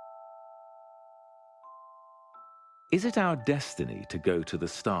 Is it our destiny to go to the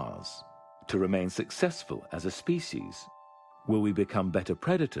stars, to remain successful as a species? Will we become better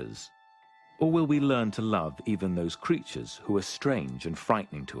predators? Or will we learn to love even those creatures who are strange and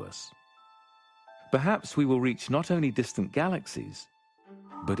frightening to us? Perhaps we will reach not only distant galaxies,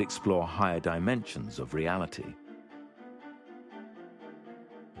 but explore higher dimensions of reality.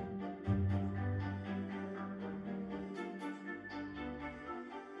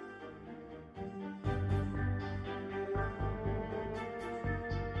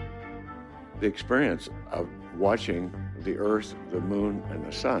 The experience of watching the Earth, the Moon, and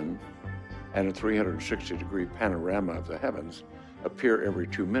the Sun and a 360-degree panorama of the heavens appear every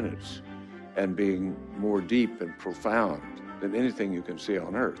 2 minutes and being more deep and profound than anything you can see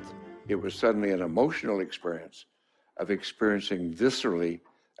on Earth. It was suddenly an emotional experience of experiencing viscerally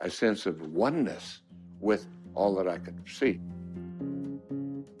a sense of oneness with all that I could see.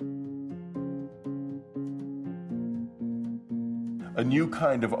 A new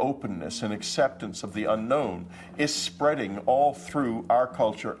kind of openness and acceptance of the unknown is spreading all through our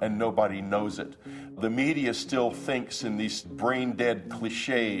culture, and nobody knows it. The media still thinks in these brain-dead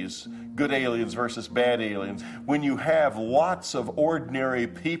cliches, good aliens versus bad aliens, when you have lots of ordinary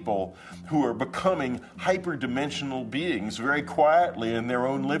people who are becoming hyperdimensional beings very quietly in their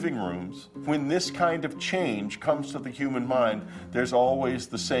own living rooms. When this kind of change comes to the human mind, there's always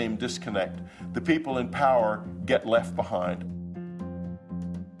the same disconnect. The people in power get left behind.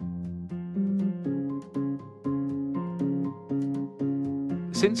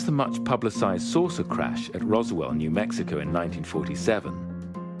 Since the much-publicized saucer crash at Roswell, New Mexico in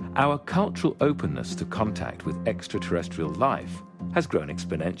 1947, our cultural openness to contact with extraterrestrial life has grown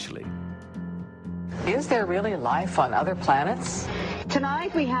exponentially. Is there really life on other planets?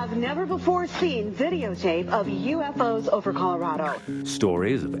 Tonight, we have never-before-seen videotape of UFOs over Colorado.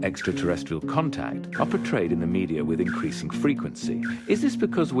 Stories of extraterrestrial contact are portrayed in the media with increasing frequency. Is this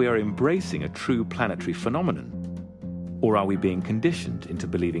because we are embracing a true planetary phenomenon? Or are we being conditioned into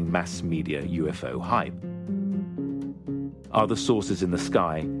believing mass media UFO hype? Are the sources in the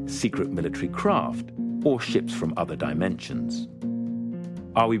sky secret military craft or ships from other dimensions?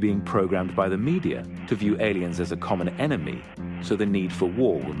 Are we being programmed by the media to view aliens as a common enemy, so the need for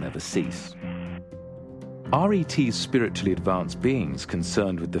war will never cease? Are ETs spiritually advanced beings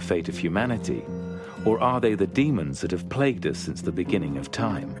concerned with the fate of humanity, or are they the demons that have plagued us since the beginning of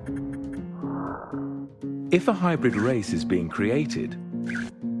time? If a hybrid race is being created,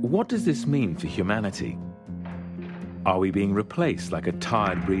 what does this mean for humanity? Are we being replaced like a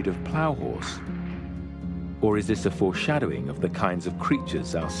tired breed of plough horse? Or is this a foreshadowing of the kinds of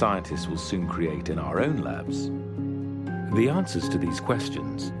creatures our scientists will soon create in our own labs? The answers to these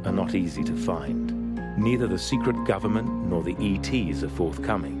questions are not easy to find. Neither the secret government nor the ETs are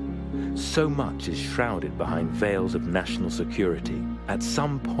forthcoming. So much is shrouded behind veils of national security. At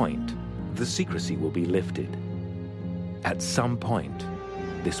some point, the secrecy will be lifted. At some point,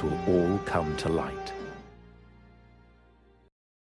 this will all come to light.